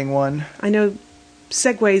riding one. I know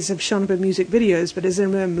Segways have shown up in music videos, but is there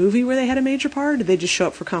a movie where they had a major part, or did they just show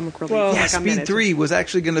up for comic relief? Well, for Yeah, like a Speed minute? 3 was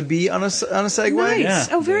actually going to be on a Segway. Nice.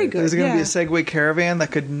 Yeah. Oh, very good. There's going to yeah. be a Segway caravan that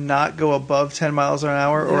could not go above 10 miles an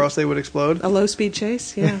hour, or Yeah. else they would explode. A low speed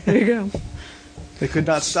chase? Yeah, there you go. They could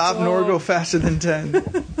not stop nor go faster than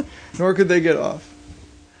 10. Nor could they get off.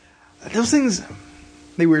 Those things,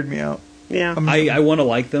 they weird me out. Yeah. I want to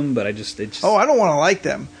like them, but it just Oh, I don't want to like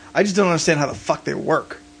them. I just don't understand how the fuck they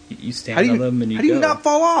work. you stand How do on you, them and you how do you go. not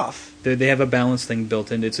fall off? They have a balance thing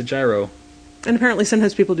built in. It's a gyro. And apparently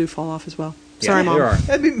sometimes people do fall off as well. Sorry, Yeah, Mom. there are.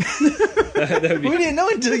 That'd be, That would be- we didn't know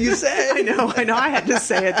until you said. I know. I had to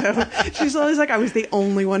say it, though. She's always like, I was the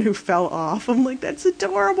only one who fell off. I'm like, that's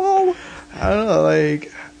adorable. I don't know,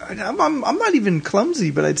 like, I'm not even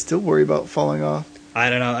clumsy, but I'd still worry about falling off. I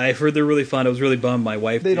don't know. I've heard they're really fun. I was really bummed. My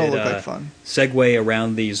wife They don't did look like fun. Segway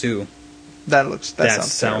around the zoo. That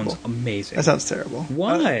sounds sounds terrible. amazing. That sounds terrible.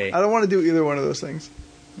 Why? I don't want to do either one of those things.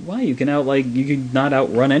 Why? You can not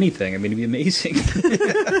outrun anything. I mean, it'd be amazing.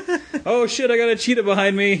 Oh shit! I got a cheetah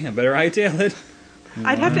behind me. I better hightail it.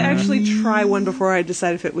 I'd have to actually try one before I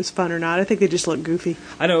decide if it was fun or not. I think they just look goofy.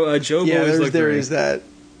 I know Joe Yeah, always looked there very. is that.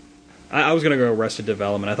 I was gonna go Arrested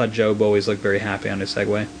Development. I thought Joe always looked very happy on his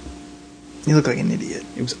Segway. You look like an idiot.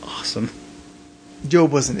 It was awesome.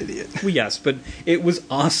 Job was an idiot. Well, yes, but it was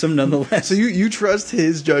awesome nonetheless. So you trust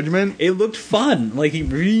his judgment? It looked fun. Like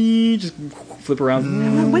he just flip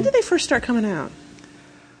around. When did they first start coming out?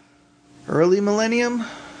 Early millennium?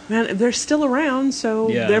 Man, they're still around, so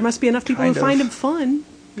Yeah. there must be enough people Kind who find of. them fun.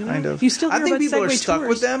 You know? Kind of. You still hear I think about people are Segway stuck tours.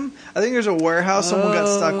 with them. I think there's a warehouse someone got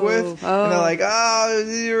stuck with, and they're like,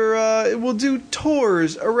 we'll do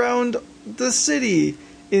tours around the city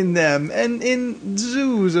in them and in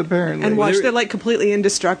zoos apparently. And watch, they're like completely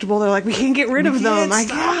indestructible. They're like, we can't get rid of them. Can't My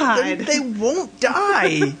stop. God. They won't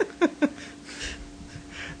die.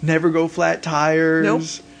 Never go flat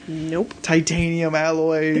tires. Nope. Titanium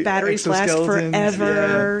alloy. The batteries last exoskeletons.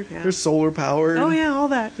 forever. Yeah. Yeah. They're solar powered. Oh, yeah, all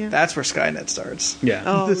that. Yeah. That's where Skynet starts. Yeah.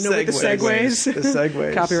 Oh, The no, with the Segways. Segways. The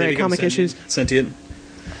Segways. Copyright They become comic issues. Sentient.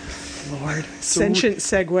 Lord. Sentient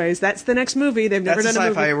Segways. That's the next movie. They've never That's a done a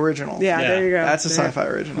sci-fi movie. original. Yeah, Yeah. there you go. That's a There. sci-fi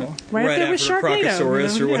original. Right, Right up there with after the Sharknado.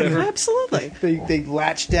 Crocosaurus or Yeah, whatever. absolutely. They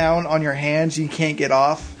latch down on your hands. You can't get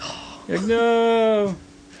off. Like, no,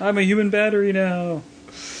 I'm a human battery now.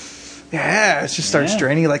 Yeah, it just starts Yeah.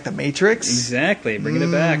 draining like the Matrix. Exactly, bringing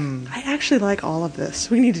it back. I actually like all of this.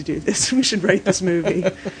 We need to do this. We should write this movie.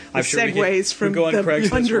 The I'm sure we Segways can, from we go on the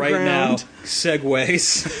Craigslist underground. right now.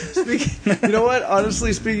 Segways. You know what?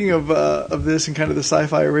 Honestly, speaking of this and kind of the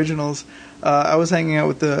sci-fi originals, I was hanging out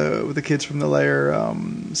with the kids from the Lair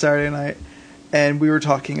Saturday night, and we were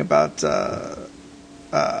talking about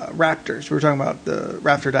raptors. We were talking about the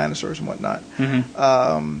raptor dinosaurs and whatnot.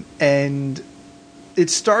 And it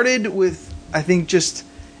started with, I think, just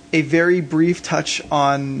a very brief touch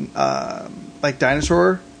on like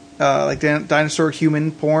dinosaur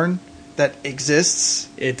human porn that exists.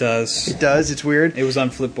 It does. It does. It's weird. It was on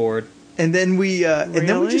Flipboard. And then we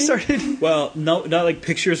just started. Well, no, not like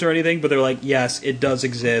pictures or anything, but they're like, yes, it does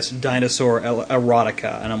exist. Dinosaur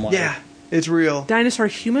erotica, and I'm like, Yeah, it's real. Dinosaur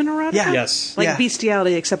human erotica? Yeah. yes, Like Yeah.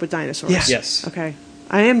 bestiality except with dinosaurs? Yes. yes. Okay.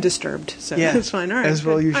 I am disturbed, so that's fine. All right, as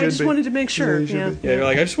well you should I just be. wanted to make sure. Yeah, you're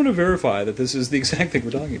like, I just want to verify that this is the exact thing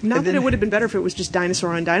we're talking about. Not that it would have been better if it was just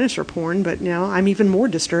dinosaur on dinosaur porn, but now I'm even more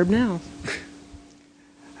disturbed now.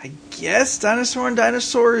 I guess dinosaur on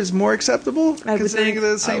dinosaur is more acceptable, considering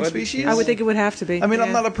they're the same species. I would think it would have to be. I mean,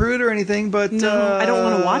 I'm not a prude or anything, but... No, I don't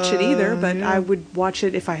want to watch it either, but I would watch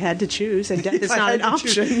it if I had to choose, and death is not an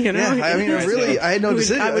option, you know? Yeah, I mean, really, I had no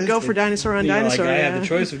decision. I would go for dinosaur on dinosaur. Like, I have the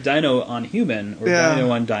choice of dino on human or dino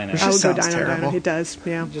on dino. I would go dino on dino. It does,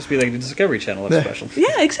 yeah. Just be like the Discovery Channel special.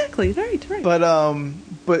 Yeah, exactly. Right.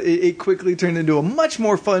 But it quickly turned into a much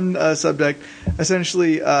more fun subject,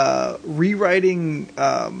 essentially rewriting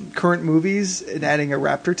current movies and adding a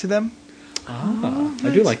raptor to them. Nice.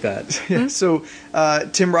 I do like that. Yeah, so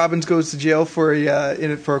Tim Robbins goes to jail for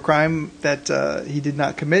a crime that he did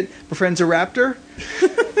not commit. Befriends a raptor.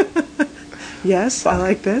 Yes, I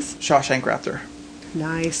like this. Shawshank Raptor.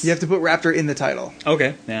 Nice. You have to put raptor in the title.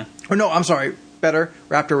 Okay, yeah. Or no, I'm sorry. Better,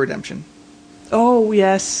 Raptor Redemption. Oh,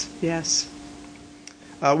 yes.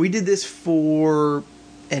 We did this for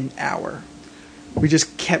an hour. We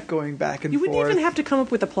just kept going back and forth. You wouldn't even have to come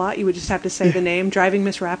up with a plot. You would just have to say the name, Driving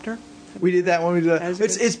Miss Raptor. We did that one. We did that.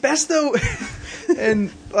 It's best though,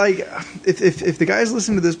 and like if the guys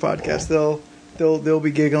listen to this podcast, they'll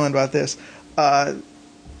be giggling about this.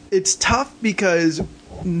 It's tough because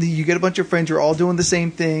you get a bunch of friends. You're all doing the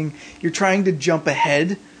same thing. You're trying to jump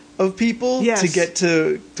ahead of people to get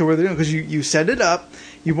to where they're doing, because you set it up.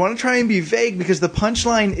 You want to try and be vague because the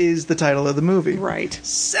punchline is the title of the movie. Right.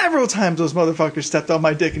 Several times those motherfuckers stepped on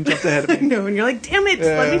my dick and jumped ahead of me. I know, and you're like, damn it,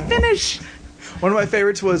 let me finish. One of my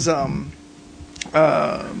favorites was in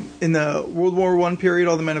the World War I period,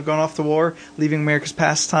 all the men have gone off to war, leaving America's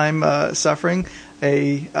pastime suffering.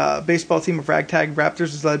 A baseball team of ragtag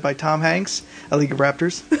Raptors was led by Tom Hanks, a League of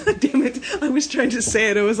Raptors. Damn it. I was trying to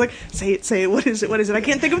say it. I was like, say it. What is it? I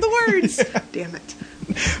can't think of the words. Damn it.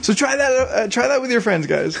 So try that with your friends,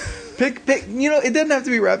 guys. Pick. It doesn't have to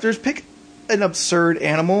be raptors. Pick an absurd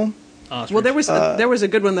animal. Well, there was a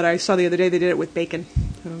good one that I saw the other day. They did it with bacon.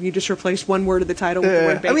 So you just replaced one word of the title with the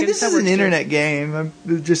word bacon. I mean, this is an internet game.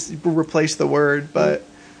 Just replace the word, but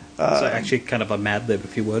so actually kind of a Mad Lib,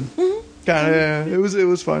 if you would. Mm-hmm. Kind of. Yeah. It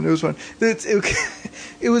was fun.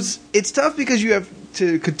 It's tough because you have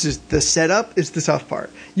to. The setup is the tough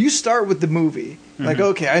part. You start with the movie. Like,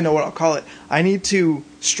 okay, I know what I'll call it. I need to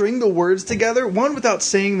string the words together, one without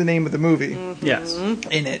saying the name of the movie. Yes.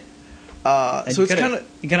 In it. So it's kind of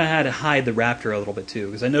you kind of had to hide the raptor a little bit too,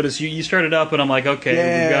 because I noticed you started up and I'm like, okay,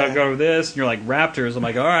 we gotta go over this, and you're like raptors. I'm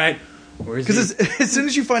like, all right, where's because as soon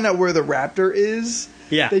as you find out where the raptor is,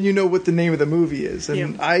 then you know what the name of the movie is.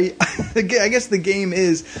 And I guess the game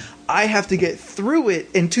is I have to get through it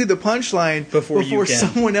and to the punchline before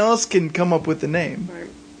someone else can come up with the name. Right.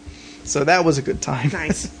 So that was a good time.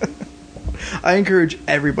 Nice. I encourage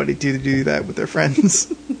everybody to do that with their friends.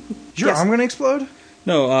 Is your arm going to explode?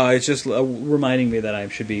 No, it's just reminding me that I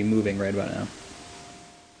should be moving right about now.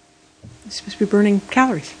 You're supposed to be burning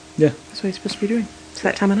calories. Yeah. That's what you're supposed to be doing. It's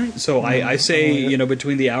that time of night. So I say,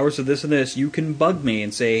 between the hours of this and this, you can bug me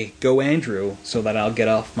and say, go Andrew, so that I'll get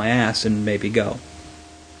off my ass and maybe go.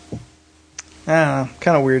 I don't know.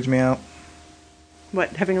 Kind of weirds me out.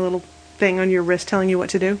 What, having a little thing on your wrist telling you what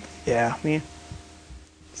to do? Yeah.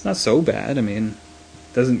 It's not so bad. I mean,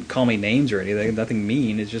 it doesn't call me names or anything. Nothing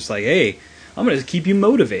mean. It's just like, hey, I'm going to keep you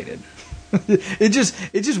motivated. It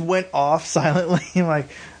just went off silently. Like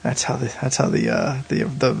that's how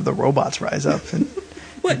the robots rise up. And,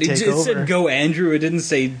 what? It said go Andrew. It didn't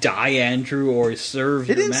say die Andrew or serve.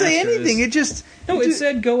 It didn't say anything. It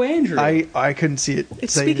said go Andrew. I couldn't see it.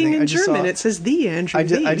 It's speaking in German. It says the Andrew.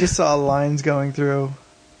 I just saw lines going through.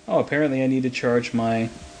 Oh, apparently I need to charge my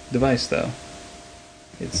device though.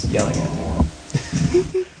 It's yelling at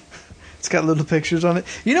me. It's got little pictures on it.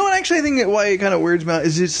 You know what? Actually, I think why it kind of weirds me out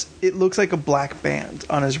is just it looks like a black band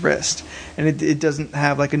on his wrist, and it doesn't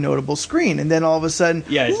have like a notable screen. And then all of a sudden,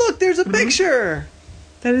 look, there's a picture.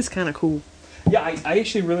 That is kind of cool. Yeah, I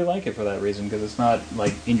actually really like it for that reason, because it's not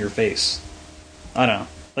like in your face. I don't know.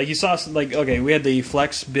 Like you saw, we had the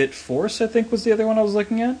FlexBit Force, I think was the other one I was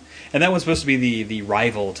looking at, and that was supposed to be the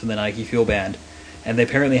rival to the Nike Fuel Band. And they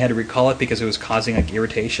apparently had to recall it because it was causing like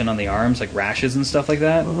irritation on the arms, like rashes and stuff like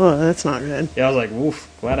that. Oh, that's not good. Yeah, I was like, "Oof,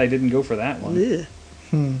 glad I didn't go for that one." Yeah.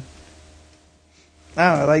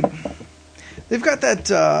 I don't know, like they've got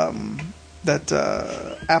that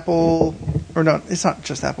Apple, or no, it's not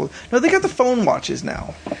just Apple. No, they got the phone watches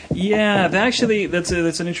now. Yeah, that's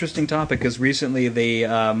an interesting topic because recently they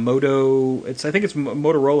I think it's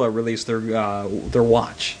Motorola released their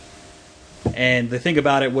watch. And the thing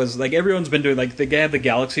about it was, like, everyone's been doing, like, they have the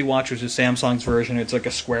Galaxy Watch, which is Samsung's version. It's like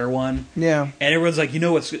a square one. Yeah. And everyone's like, you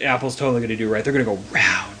know what Apple's totally going to do, right? They're going to go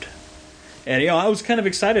round. And, I was kind of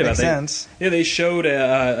excited about it. Makes sense. Yeah, they showed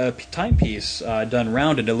a timepiece done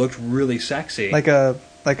round, and it looked really sexy. Like a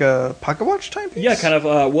pocket watch timepiece? Yeah, kind of,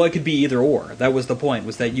 well, it could be either or. That was the point,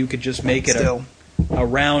 was that you could just make it a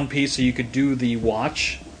round piece, so you could do the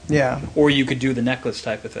watch. Yeah. Or you could do the necklace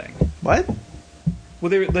type of thing. What? Well,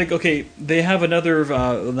 they're like, okay, they have another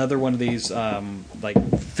one of these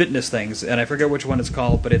like fitness things, and I forget which one it's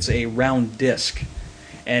called, but it's a round disc.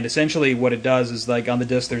 And essentially what it does is, like, on the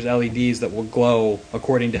disc there's LEDs that will glow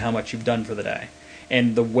according to how much you've done for the day.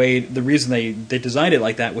 And the reason they designed it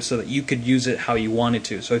like that was so that you could use it how you wanted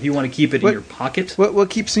to. So if you want to keep it in your pocket... What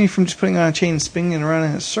keeps me from just putting on a chain and spinning around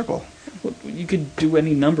in a circle? Well, you could do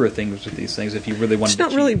any number of things with these things if you really wanted to.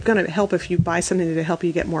 It's not really going to help if you buy something to help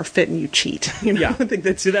you get more fit and you cheat. Yeah. I think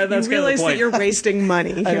that's you realize that you're wasting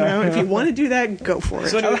money. You know? If you want to do that, go for it.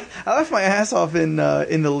 So I left my ass off in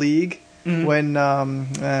the league. Mm-hmm. When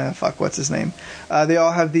what's his name? They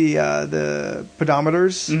all have the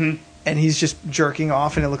pedometers, mm-hmm. and he's just jerking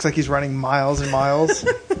off, and it looks like he's running miles and miles.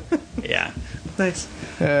 Yeah, nice.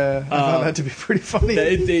 I found that to be pretty funny.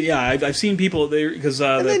 I've seen people there because.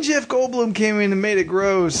 And then Jeff Goldblum came in and made it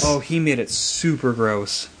gross. Oh, he made it super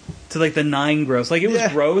gross to like the 9 gross. Like it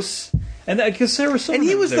was gross, and because Sarah Silverman and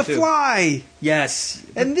he was the too. Fly. Yes,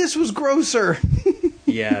 and this was grosser.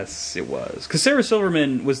 Yes, it was. Because Sarah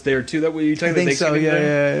Silverman was there, too. That what you talking about Thanksgiving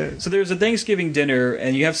dinner? Yeah. So there's a Thanksgiving dinner,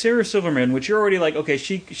 and you have Sarah Silverman, which you're already like, okay,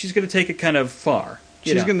 she's going to take it kind of far.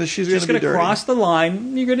 She's going to cross the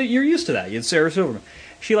line. You're used to that. It's Sarah Silverman.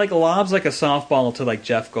 She, like, lobs, like, a softball to, like,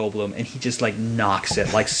 Jeff Goldblum, and he just, like, knocks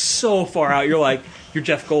it, like, so far out. You're like, you're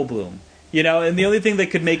Jeff Goldblum. And the only thing that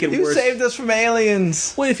could make it worse... You saved us from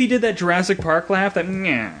aliens. Well, if he did that Jurassic Park laugh, that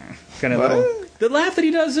kind of little... The laugh that he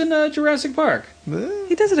does in Jurassic Park.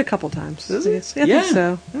 He does it a couple times. Does he? I think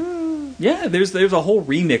so. Yeah, there's a whole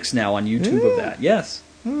remix now on YouTube of that. Yes.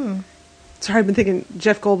 Sorry, I've been thinking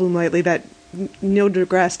Jeff Goldblum lately, that Neil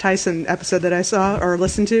deGrasse Tyson episode that I saw or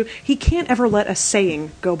listened to. He can't ever let a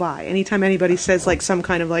saying go by. Anytime anybody says, like, some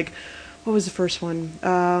kind of, like... What was the first one?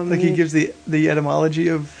 Like he gives the etymology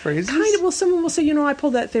of phrases? Kind of. Well, someone will say, I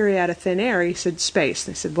pulled that theory out of thin air. He said, space.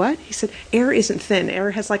 They said, what? He said, air isn't thin.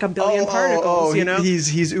 Air has like a billion particles,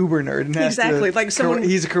 He's uber nerd. And exactly. Like someone...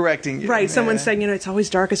 he's correcting you. Right. Someone's saying, it's always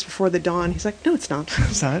darkest before the dawn. He's like, no, it's not.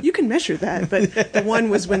 It's not? You can measure that. But the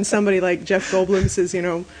one was when somebody like Jeff Goldblum says,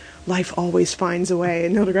 life always finds a way.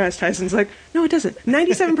 And Neil deGrasse Tyson's like, no, it doesn't.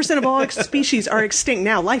 97% of all species are extinct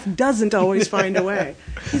now. Life doesn't always find a way.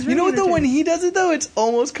 You know what, though? When he does it, though, it's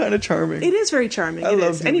almost kind of charming. It is very charming. I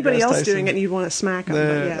love anybody else Tyson doing it, and you'd want to smack them.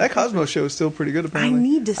 That Cosmo show is still pretty good, apparently. I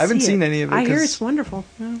need to see it. I haven't seen any of it. I hear it's wonderful.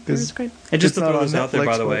 Yeah, it's great. And just to throw this out there,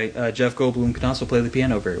 by the way, Jeff Goldblum can also play the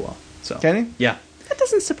piano very well. So can he? Yeah. That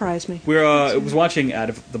doesn't surprise me. Was watching out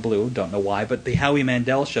of the blue, don't know why, but the Howie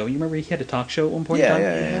Mandel show. You remember he had a talk show at one point in time?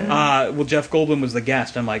 Yeah. Well, Jeff Goldblum was the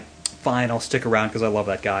guest. I'm like, fine, I'll stick around because I love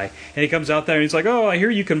that guy. And he comes out there and he's like, oh, I hear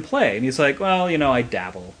you can play. And he's like, well, I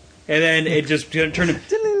dabble. And then it just turned to...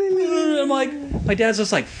 I'm like, my dad's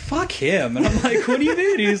just like, fuck him. And I'm like, what do you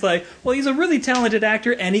mean? He's like, well, he's a really talented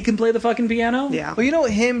actor and he can play the fucking piano? Yeah. Well,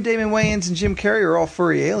 him, Damon Wayans, and Jim Carrey are all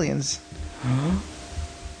furry aliens. Huh?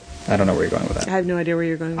 I don't know where you're going with that. I have no idea where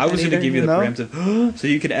you're going with that. I was going to give you the No? preemptive, so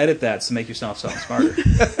you can edit that to make yourself sound smarter.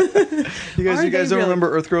 You guys don't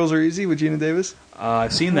remember Earth Girls Are Easy with Gina Davis?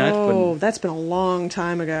 I've seen that. Oh, but that's been a long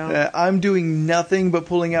time ago. I'm doing nothing but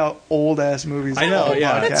pulling out old-ass movies. I know,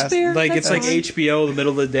 yeah. That's fair. Like, That's it's like fine. HBO, the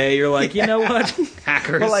middle of the day, you're like, you know what?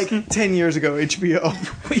 Hackers. Well, like 10 years ago, HBO.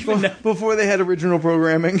 Before they had original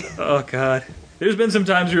programming. Oh, God. There's been some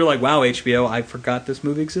times where you're like, wow, HBO, I forgot this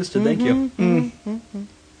movie existed. Thank you. Mm-hmm.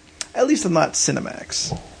 At least I'm not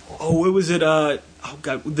Cinemax. Oh, what was it? Oh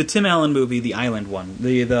God, the Tim Allen movie, the Island one,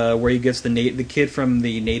 the where he gets the kid from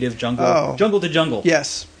the native jungle, Jungle to Jungle.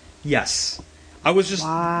 Yes. I was just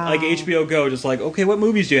like HBO Go, just like, okay, what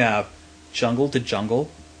movies do you have? Jungle to Jungle,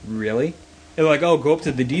 really? They're like, oh, go up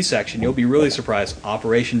to the D section, you'll be really surprised.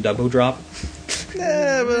 Operation Double Drop.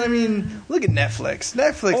 Yeah, but I mean, look at Netflix.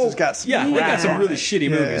 Netflix has got some. Yeah, they got some really shitty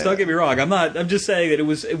movies. Don't get me wrong. I'm just saying that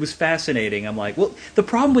it was fascinating. I'm like, well, the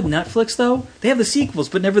problem with Netflix though, they have the sequels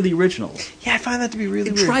but never the originals. Yeah, I find that to be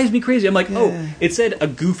really weird. It drives me crazy. I'm like, oh, it said a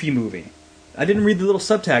goofy movie. I didn't read the little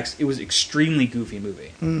subtext. It was extremely goofy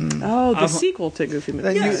movie. Oh, the sequel to Goofy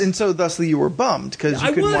Movie. And so thusly you were bummed because you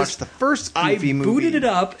couldn't watch the first Goofy movie. I booted it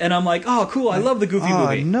up and I'm like, oh, cool, I love the Goofy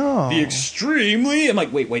movie. No. The extremely... I'm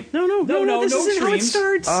like, wait. No, this isn't how it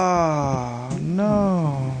starts. Oh,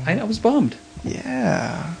 no. I was bummed.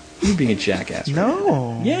 Yeah. You're being a jackass. Right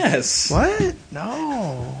No. now. Yes. What?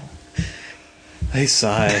 No. I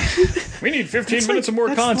sigh. We need 15 minutes of more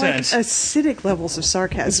That's content. like acidic levels of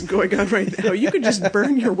sarcasm going on right now. You could just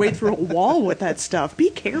burn your way through a wall with that stuff. Be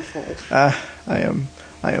careful. I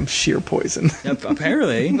am sheer poison. Yep,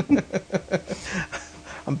 apparently.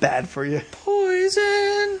 I'm bad for you.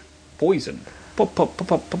 Poison. Poison.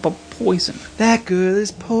 Poison. That girl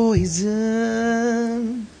is poison.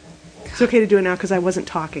 It's okay to do it now because I wasn't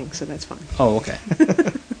talking, so that's fine. Oh, okay.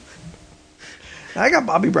 I got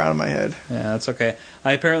Bobby Brown in my head. Yeah, that's okay.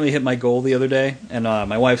 I apparently hit my goal the other day, and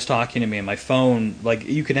my wife's talking to me, and my phone, like,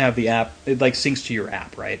 you can have the app, it, like, syncs to your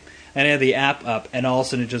app, right? And I had the app up, and all of a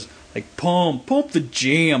sudden it just, like, pump the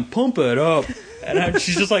jam, pump it up. And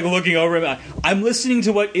she's just, like, looking over at me. I'm listening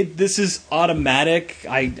to this is automatic.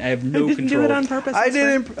 I have no You didn't control. do it on purpose. I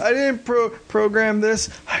that's didn't program this.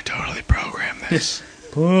 I totally programmed this.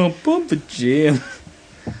 Pump the jam.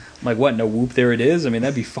 I'm like, what, no whoop, there it is? I mean,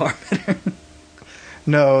 that'd be far better.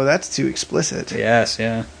 No, that's too explicit. Yes,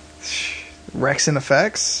 yeah. Rex and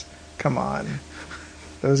Effects? Come on.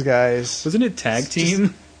 Those guys. Wasn't it Tag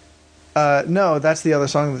Team? No, that's the other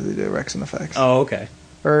song that they do, Rex and Effects. Oh, okay.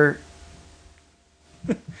 Or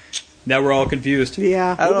Now we're all confused.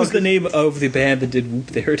 Yeah. I don't What know, was the name of the band that did Whoop,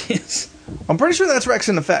 There It Is? I'm pretty sure that's Rex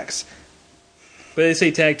and Effects. But they say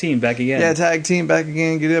Tag Team, back again. Yeah, tag team back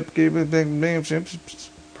again. Get up, get up,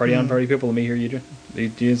 Party on, party people. Let me hear you do.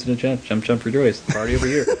 Dance in the chat. Jump for joys. Party over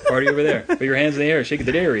here. Party over there. Put your hands in the air. Shake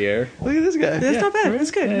the derriere. Look at this guy. That's Yeah. not bad.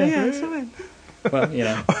 That's good. Yeah. Yeah, that's not bad. Well, you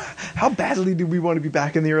know. How badly do we want to be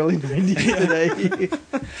back in the early 90s today?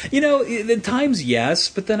 You know, the times, yes,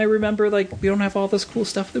 but then I remember, like, we don't have all this cool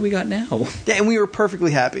stuff that we got now. Yeah, and we were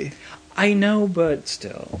perfectly happy. I know, but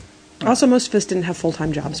still. Also, most of us didn't have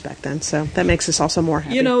full-time jobs back then, so that makes us also more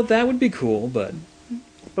happy. You know, that would be cool, but...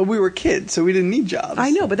 But we were kids, so we didn't need jobs. I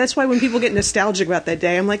know, but that's why when people get nostalgic about that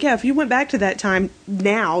day, I'm like, yeah, if you went back to that time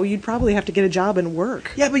now, you'd probably have to get a job and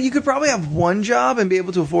work. Yeah, but you could probably have one job and be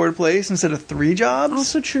able to afford a place instead of 3 jobs.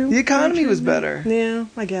 Also true. The economy Very true. was better. Yeah,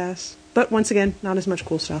 I guess. But once again, not as much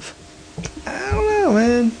cool stuff. I don't know,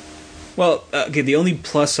 man. Well, okay, the only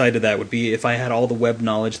plus side to that would be if I had all the web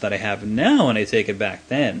knowledge that I have now and I take it back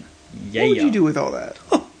then. Yeah, What would you do with all that?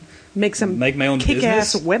 Make some Make my own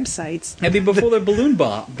kick-ass business? websites. I mean, before the balloon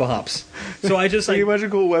bops. So I just, Like like... a bunch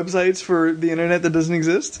of cool websites for the internet that doesn't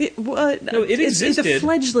exist? No, it it's a existed.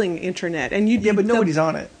 fledgling internet, and you'd Yeah, be but the- nobody's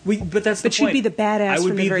on it. But that's the But you'd point. be the badass I would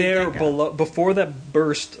from the be very there get-go. before that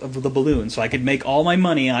burst of the balloon, so I could make all my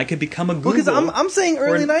money and I could become a Google. Because I'm saying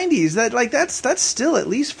early Or- 90s. That's still at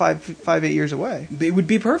least 8 years away. It would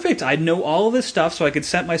be perfect. I'd know all of this stuff, so I could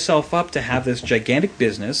set myself up to have this gigantic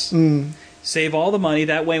business, save all the money.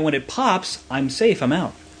 That way, when it pops, I'm safe. I'm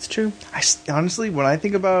out. It's true. Honestly, when I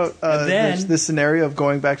think about then- this scenario of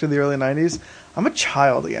going back to the early 90s, I'm a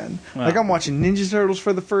child again. Wow. Like, I'm watching Ninja Turtles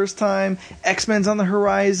for the first time, X-Men's on the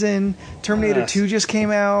horizon, Terminator 2 just came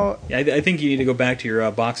out. Yeah, I think you need to go back to your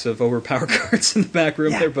box of Overpower cards in the back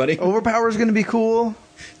room there, buddy. Overpower's going to be cool.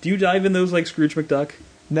 Do you dive in those like Scrooge McDuck?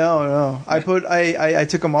 No. I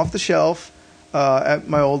took them off the shelf at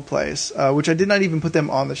my old place, which I did not even put them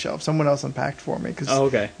on the shelf. Someone else unpacked for me because Oh,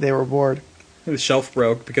 okay. they were bored. The shelf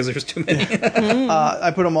broke because there was too many.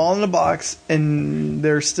 I put them all in a box, and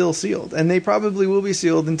they're still sealed. And they probably will be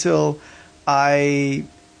sealed until I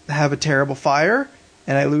have a terrible fire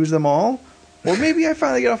and I lose them all. Or maybe I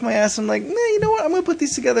finally get off my ass and I'm like, nah, you know what? I'm going to put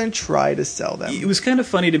these together and try to sell them. It was kind of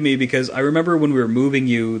funny to me because I remember when we were moving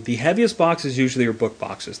you, the heaviest boxes usually are book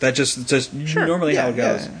boxes. That's just normally how it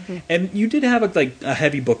goes. Yeah. And you did have a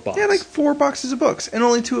heavy book box. Yeah, like 4 boxes of books and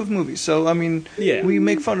only 2 of movies. So, I mean, Yeah. we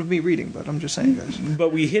make fun of me reading, but I'm just saying, guys.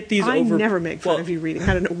 But we hit these I over. never make fun well, of you reading.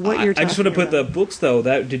 I don't know what you're talking about. I just want to put the books though.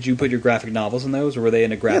 Did you put your graphic novels in those, or were they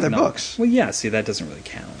in a graphic? they're novel? books. Well, yeah. See, that doesn't really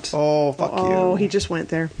count. Oh, fuck Oh, you. he just went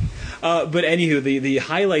there. But anywho, the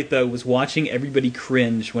highlight though was watching everybody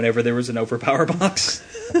cringe whenever there was an Overpower box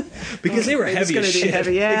because they were It's heavy gonna as be shit.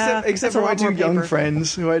 heavy, yeah. Except That's for a my lot 2 more young paper.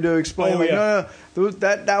 friends who I had to explain, Oh, like, yeah. no,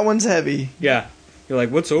 that one's heavy. Yeah. You're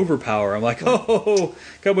like, what's Overpower? I'm like, oh,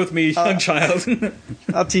 come with me, young child.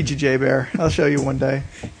 I'll teach you, Jay Bear. I'll show you one day.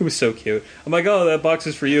 It was so cute. I'm like, oh, that box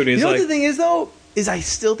is for you. And he's You know like, what the thing is, though? Is I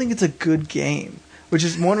still think it's a good game, which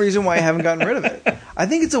is one reason why I haven't gotten rid of it. I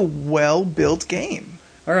think it's a well-built game.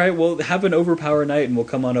 all right, well, have an Overpower night and we'll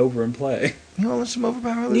come on over and play. You want some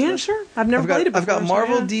Overpower? Yeah, sure. I've never played it before. I've got so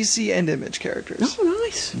Marvel, yeah. DC, and Image characters. Oh,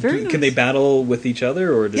 nice. Very nice. Can they battle with each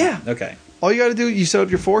other? Or Yeah. Okay. All you got to do, you set up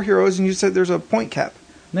your 4 heroes, and you said there's a point cap.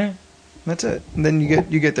 Yeah. That's it. And then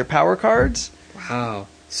you get their power cards. Wow.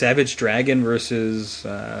 Savage Dragon versus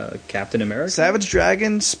Captain America? Savage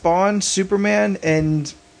Dragon, Spawn, Superman,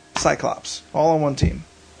 and Cyclops, all on one team.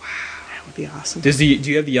 That would be awesome. Do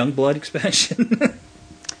you have the Youngblood expansion?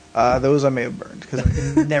 Those I may have burned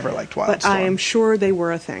because I never liked Wildstorm. But I am sure they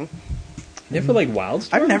were a thing. Never like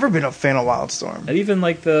Wildstorm? I've never been a fan of Wildstorm. Not even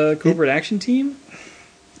like the Covert Action Team?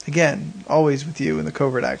 Again, always with you in the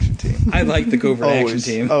Covert Action Team. I like the Covert Action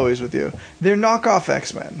Team. Always with you. They're knockoff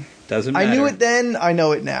X-Men. Doesn't matter. I knew it then, I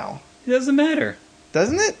know it now. It doesn't matter.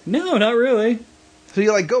 Doesn't it? No, not really. So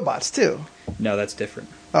you like GoBots too? No, that's different.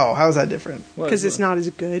 Oh, how's that different? Because it's not as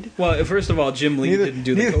good. Well, first of all, Jim Lee didn't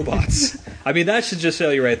do the GoBots. I mean, that should just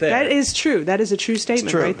tell you right there. That is true. That is a true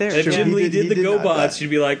statement right there. If Jim Lee did the GoBots, you'd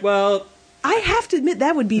be like, well... I have to admit,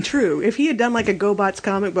 that would be true. If he had done like a GoBots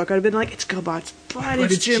comic book, I'd have been like, it's GoBots, but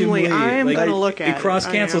it's Jim Lee. I am going to look at it. It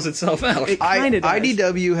cross-cancels itself out. It kind of does.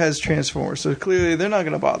 IDW has Transformers, so clearly they're not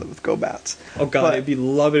going to bother with GoBots. Oh, God, I'd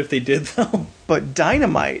love it if they did, though. But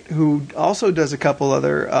Dynamite, who also does a couple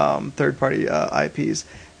other third-party IPs,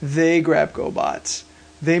 they grab GoBots.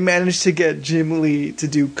 They managed to get Jim Lee to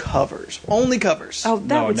do covers. Only covers. Oh,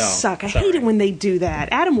 that would suck. I hate it when they do that.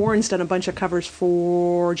 Adam Warren's done a bunch of covers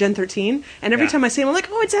for Gen 13, and every time I see him, I'm like,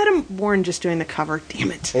 oh, it's Adam Warren just doing the cover.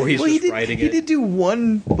 Damn it. Or he's just writing it. He did do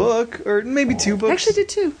one book, or maybe two books. Actually did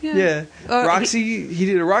two, yeah. Roxy, he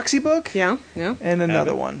did a Roxy book? Yeah. And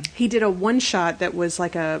another one. He did a one-shot that was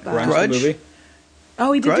like a... Grudge? Movie?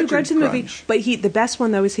 Oh, he did do Grudge the movie. Grudge? But the best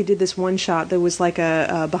one, though, is he did this one shot that was like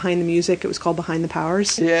a behind the music. It was called Behind the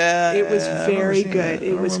Powers. Yeah. It was very good. That.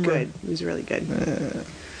 It was good. It was really good.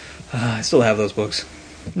 I still have those books.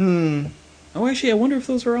 Oh, actually, I wonder if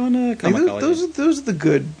those are on Comixology. Those are the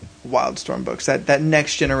good Wildstorm books. That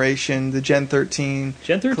Next Generation, the Gen 13,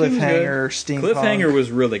 Gen 13 Cliffhanger, was good. Steampunk. Cliffhanger was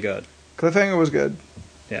really good. Cliffhanger was good.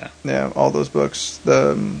 Yeah. Yeah, all those books.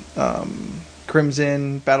 The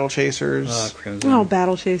Crimson, Battle Chasers. Crimson. Oh,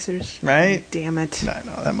 Battle Chasers. Right? Damn it. I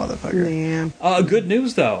know, that motherfucker. Man. Good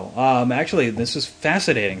news, though. Actually, this is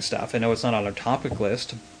fascinating stuff. I know it's not on our topic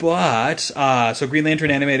list, but so Green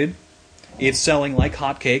Lantern Animated, it's selling like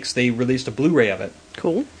hotcakes. They released a Blu-ray of it.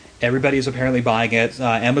 Cool. Everybody's apparently buying it.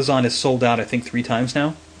 Amazon has sold out, I think, 3 times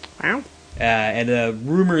now. Wow. Mm.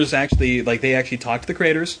 Rumors actually, they actually talked to the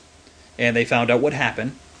creators, and they found out what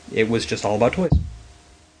happened. It was just all about toys.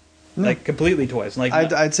 Like completely toys. Like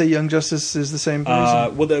I'd say Young Justice is the same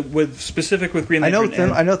reason. Specific with Green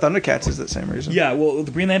Lantern. I know Thundercats is the same reason. Yeah, well,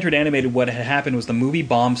 the Green Lantern Animated, what had happened was the movie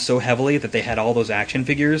bombed so heavily that they had all those action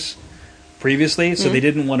figures previously, so they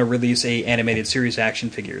didn't want to release a animated series action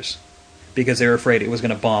figures because they were afraid it was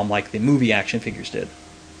going to bomb like the movie action figures did.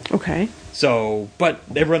 Okay. So, but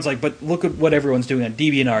everyone's like, but look at what everyone's doing on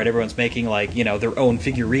DeviantArt. Everyone's making their own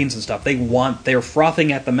figurines and stuff. They're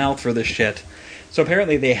frothing at the mouth for this shit. So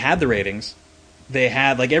apparently they had the ratings. They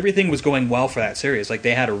had everything was going well for that series.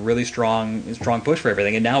 They had a really strong push for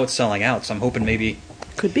everything, and now it's selling out. So I'm hoping maybe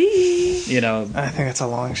could be. I think it's a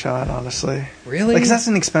long shot, honestly. Really? Because that's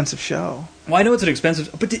an expensive show. Well, I know it's an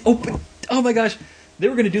expensive, but oh my gosh, they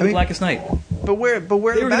were going to do the Blackest Night. But where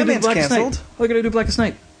the Batman's canceled? They're going to do Blackest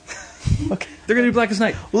Night. Okay. They're going to do Blackest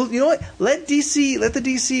Night. Well, you know what? Let the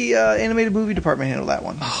DC animated movie department handle that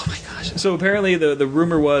one. Oh my gosh. So apparently the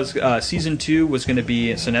rumor was season 2 was going to be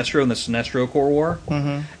Sinestro and the Sinestro Corps War.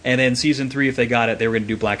 Mm-hmm. And then season 3, if they got it, they were going to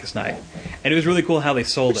do Blackest Night. And it was really cool how they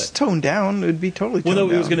sold it. Toned down. It would be totally toned down. Well,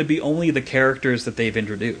 no, it was going to be only the characters that they've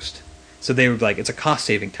introduced. So they were it's a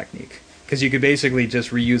cost-saving technique. Because you could basically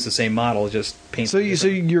just reuse the same model, just paint. So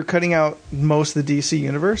you're cutting out most of the DC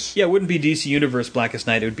universe? Yeah, it wouldn't be DC Universe Blackest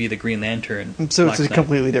Night. It would be the Green Lantern. So Blackest it's a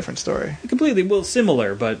completely different story. Completely,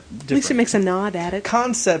 similar, but different. At least it makes a nod at it.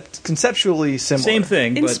 Conceptually similar. Same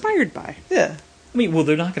thing. Inspired by. Yeah. I mean, well,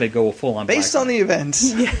 they're not going to go full on based on the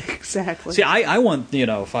events. Yeah, exactly. See, I want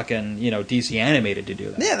fucking DC Animated to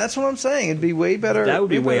do that. Yeah, that's what I'm saying. It'd be way better. That would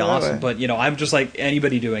be way awesome. But I'm just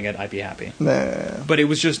anybody doing it, I'd be happy. Nah. But it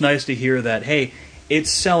was just nice to hear that. Hey,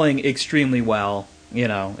 it's selling extremely well.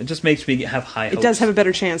 It just makes me have high hopes. It does have a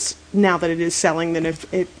better chance now that it is selling than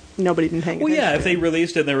if nobody didn't hang. Well, yeah, if they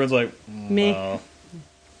released it and everyone's like, me.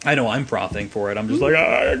 I know I'm frothing for it. I'm just like,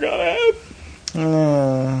 I got it.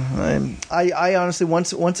 I honestly,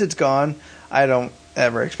 once it's gone, I don't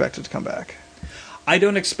ever expect it to come back. I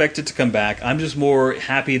don't expect it to come back. I'm just more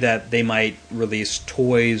happy that they might release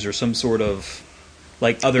toys or some sort of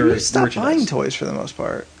other You've stopped merchandise. buying toys for the most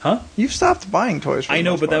part. Huh? You've stopped buying toys for the I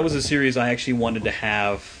know, most but part. that was a series I actually wanted to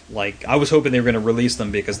have. I was hoping they were going to release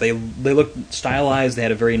them because they looked stylized. They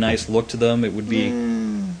had a very nice look to them. It would be.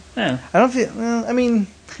 I don't feel. Well, I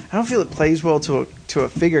don't feel it plays well to a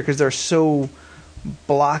figure because they're so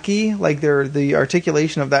blocky. The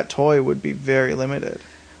articulation of that toy would be very limited.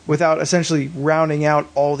 without essentially rounding out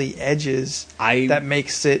all the edges that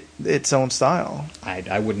makes it its own style.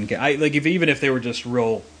 I wouldn't get even if they were just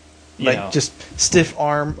real, just stiff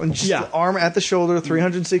arm, arm at the shoulder,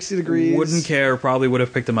 360 degrees. Wouldn't care. Probably would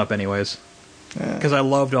have picked them up anyways. Because I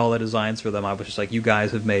loved all the designs for them. I was just like, you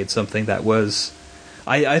guys have made something that was,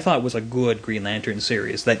 I thought was a good Green Lantern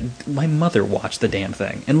series. That my mother watched the damn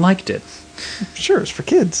thing and liked it. Sure, it's for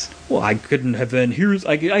kids. Well, I couldn't have been.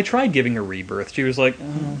 I tried giving her Rebirth. She was like,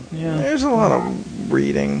 oh, yeah. There's a lot of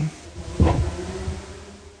reading.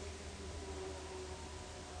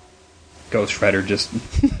 Ghost Rider just.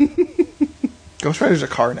 Ghost Rider's a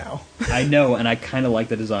car now. I know, and I kind of like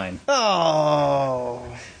the design. Oh.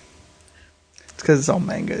 It's because it's all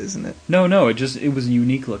manga, isn't it? No, it was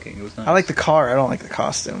unique looking. It was nice. I like the car. I don't like the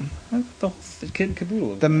costume. The kid and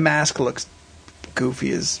caboodle. The mask looks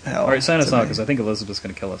goofy as hell. All right, sign us out because I think Elizabeth's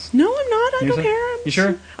going to kill us. No, I'm not. I don't care. You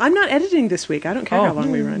sure? I'm not editing this week. I don't care how long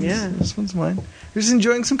we run. Yeah, this one's mine. We're just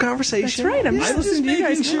enjoying some conversation. That's right. I'm just listening to you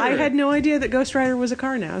guys. Sure. I had no idea that Ghost Rider was a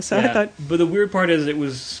car now, so I thought. But the weird part is, it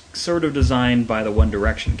was sort of designed by the One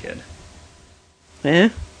Direction kid.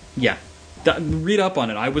 Yeah. Read up on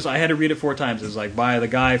it. I had to read it 4 times. It was like by the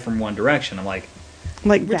guy from One Direction. I'm like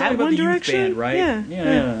we're that talking about One the Direction youth band, right?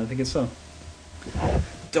 Yeah, I think it's so.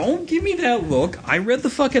 Don't give me that look. I read the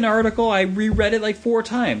fucking article. I reread it like 4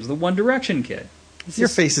 times. The One Direction kid. Your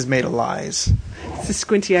face is made of lies. It's a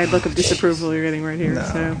squinty-eyed look of disapproval you're getting right here. No.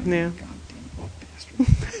 So yeah.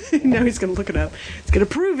 No, he's going to look it up. He's going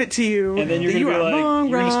to prove it to you. And then you're going to be like,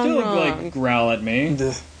 you're going to still like growl at me.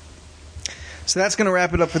 So that's going to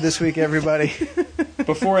wrap it up for this week, everybody.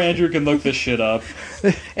 Before Andrew can look this shit up.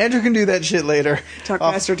 Andrew can do that shit later. Talk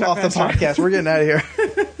faster. The podcast. We're getting out of here.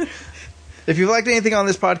 If you've liked anything on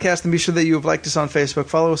this podcast, then be sure that you have liked us on Facebook.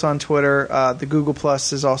 Follow us on Twitter. The Google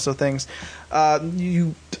Plus is also things.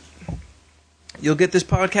 You'll get this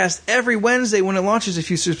podcast every Wednesday when it launches if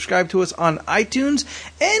you subscribe to us on iTunes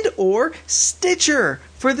and or Stitcher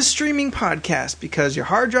for the streaming podcast, because your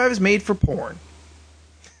hard drive is made for porn.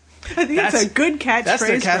 I think that's a good catchphrase. That's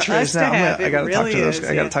their catchphrase now. I got to talk to those.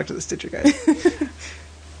 I got to talk to the Stitcher guys.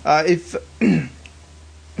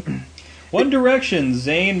 One Direction,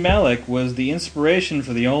 Zayn Malik was the inspiration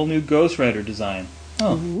for the all-new Ghost Rider design.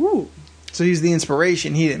 Oh. Ooh. So he's the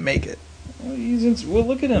inspiration. He didn't make it. Well,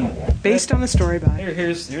 look at him. Based on a story by.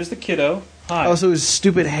 Here's the kiddo. Hi. Also, his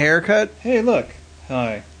stupid haircut. Hey, look.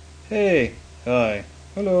 Hi. Hey. Hi.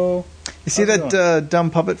 Hello. You see that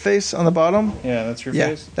dumb puppet face on the bottom? Yeah, that's your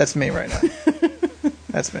face? Yeah, that's me right now.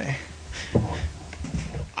 That's me.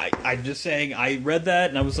 I'm just saying, I read that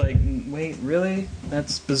and I was like, wait, really?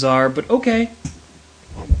 That's bizarre, but okay.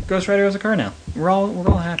 Ghost Rider has a car now. We're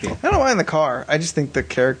all happy. I don't mind the car. I just think the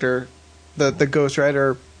character, the Ghost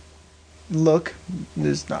Rider look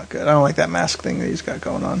is not good. I don't like that mask thing that he's got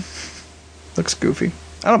going on. Looks goofy.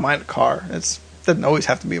 I don't mind a car. It doesn't always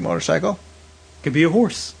have to be a motorcycle. Could be a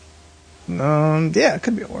horse. Yeah, it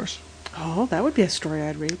could be a horse. Oh, that would be a story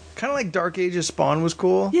I'd read. Kind of like Dark Ages Spawn was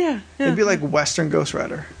cool. Yeah. It'd be like Western Ghost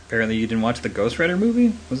Rider. Apparently you didn't watch the Ghost Rider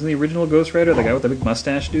movie? Wasn't the original Ghost Rider the guy with the big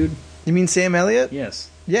mustache dude? You mean Sam Elliott? Yes.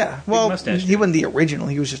 Yeah. Well, mustache he wasn't the original.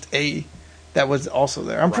 He was just that was also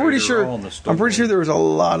there. I'm pretty sure there was a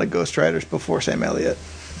lot of Ghost Riders before Sam Elliott.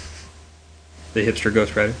 The hipster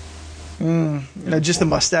Ghost Rider? Just the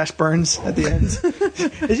mustache burns at the end.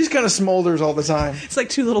 It just kind of smolders all the time. It's like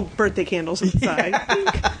 2 little birthday candles on the side.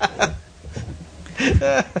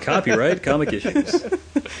 Copyright Comic Issues.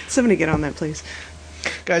 Somebody get on that, please.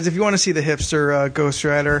 Guys, if you want to see the hipster Ghost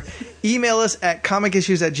Rider, email us at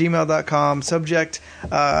comicissues@gmail.com. Subject,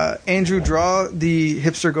 Andrew, draw the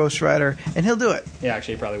hipster Ghost Rider, and he'll do it. Yeah,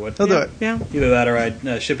 actually, he probably would. He'll do it. Yeah. Either that or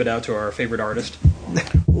I'd ship it out to our favorite artist.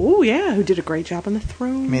 Oh, yeah, who did a great job on the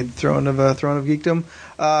throne. Made the Throne of Geekdom,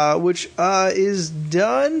 which is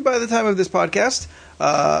done by the time of this podcast.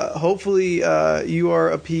 Hopefully you are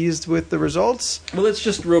appeased with the results. Well, let's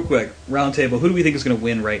just real quick, round table. Who do we think is going to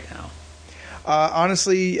win right now?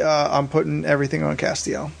 Honestly, I'm putting everything on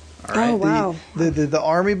Castiel. All right. Oh, wow. The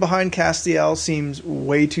army behind Castiel seems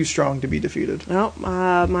way too strong to be defeated. Well,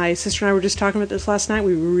 my sister and I were just talking about this last night.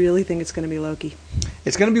 We really think it's going to be Loki.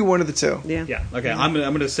 It's going to be one of the two. Yeah. Yeah. Okay. I'm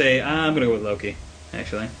going to say I'm going to go with Loki.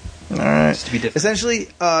 Actually. All right. Just to be different. Essentially,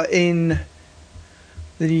 in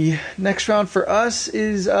the next round for us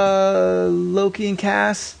is Loki and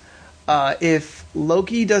Cass. If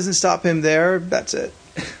Loki doesn't stop him there, that's it.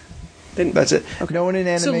 Then, that's it. Okay. No one in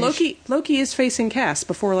animation. So Loki is facing Cass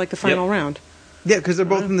before like the final round. Yeah, because they're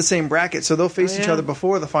both in the same bracket, so they'll face each other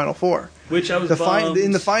before the Final Four. Which I was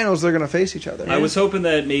in the finals, they're going to face each other. I was hoping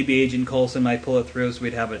that maybe Agent Coulson might pull it through, so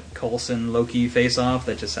we'd have a Coulson-Loki face-off.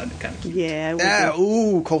 That just sounded kind of cute. Yeah.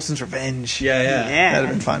 Ooh, Coulson's revenge. Yeah. That'd have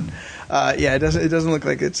been fun. It doesn't look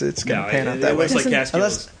like it's going to pan out that way. It looks like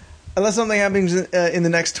Castiel's. Unless something happens in the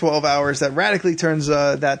next 12 hours that radically turns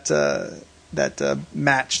that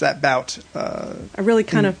match, that bout. I really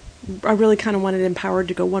kind of wanted Empowered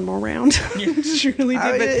to go one more round. Just really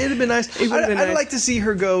did. It'd have been nice. I'd like to see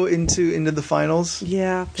her go into the finals.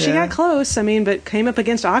 Yeah, she got close. I mean, but came up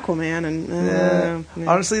against Aquaman, and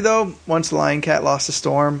honestly, though, once Lion Cat lost to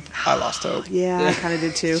Storm, I lost hope. Yeah, I kind of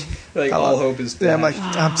did too. All hope is dead. Yeah, I'm like,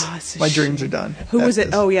 my dreams are done. Who was it?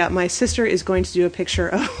 Oh yeah, my sister is going to do a picture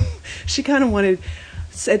of. She kind of wanted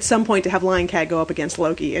at some point to have Lion Cat go up against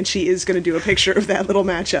Loki, and she is going to do a picture of that little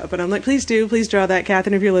matchup. And I'm like, please draw that,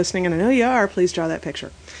 Catherine, if you're listening, and I know you are. Please draw that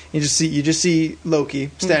picture. You just see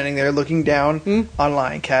Loki standing there looking down on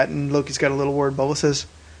Lion Cat, and Loki's got a little word bubble that says,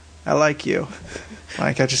 "I like you."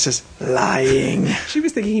 Lion Cat just says, "Lying." She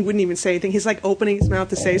was thinking he wouldn't even say anything. He's like opening his mouth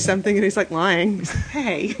to say something, and he's like lying.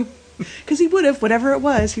 Hey, because he would have, whatever it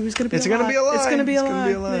was, he was going to be. It's going to be a lie. It's going to be a lie.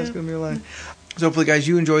 It's going to be a lie. So hopefully, guys,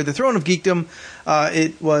 you enjoyed the Throne of Geekdom.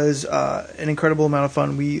 It was an incredible amount of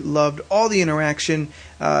fun. We loved all the interaction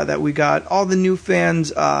that we got, all the new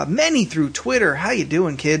fans, many through Twitter. How you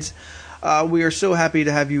doing, kids? We are so happy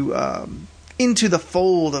to have you into the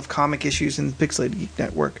fold of Comic Issues and the Pixelated Geek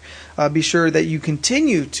Network. Be sure that you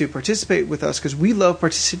continue to participate with us because we love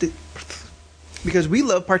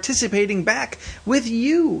participating back with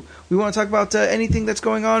you. We want to talk about anything that's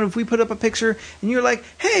going on. If we put up a picture and you're like,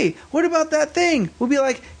 hey, what about that thing? We'll be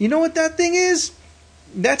like, you know what that thing is?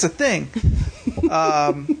 That's a thing.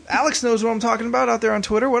 Alex knows what I'm talking about out there on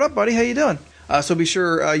Twitter. What up, buddy? How you doing? So be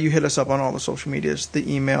sure you hit us up on all the social medias, the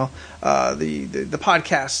email, the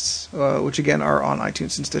podcasts, which again are on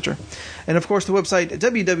iTunes and Stitcher. And of course the website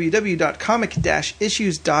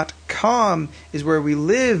www.comic-issues.com is where we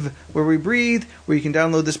live, where we breathe, where you can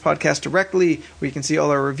download this podcast directly, where you can see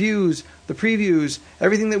all our reviews, the previews,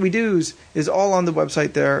 everything that we do is all on the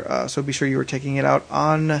website there. So be sure you are checking it out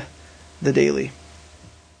on the daily.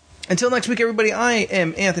 Until next week, everybody, I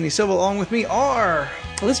am Anthony Silva. Along with me are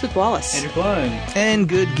Elizabeth Wallace, Andrew Klein, and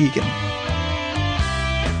Good Geekin'.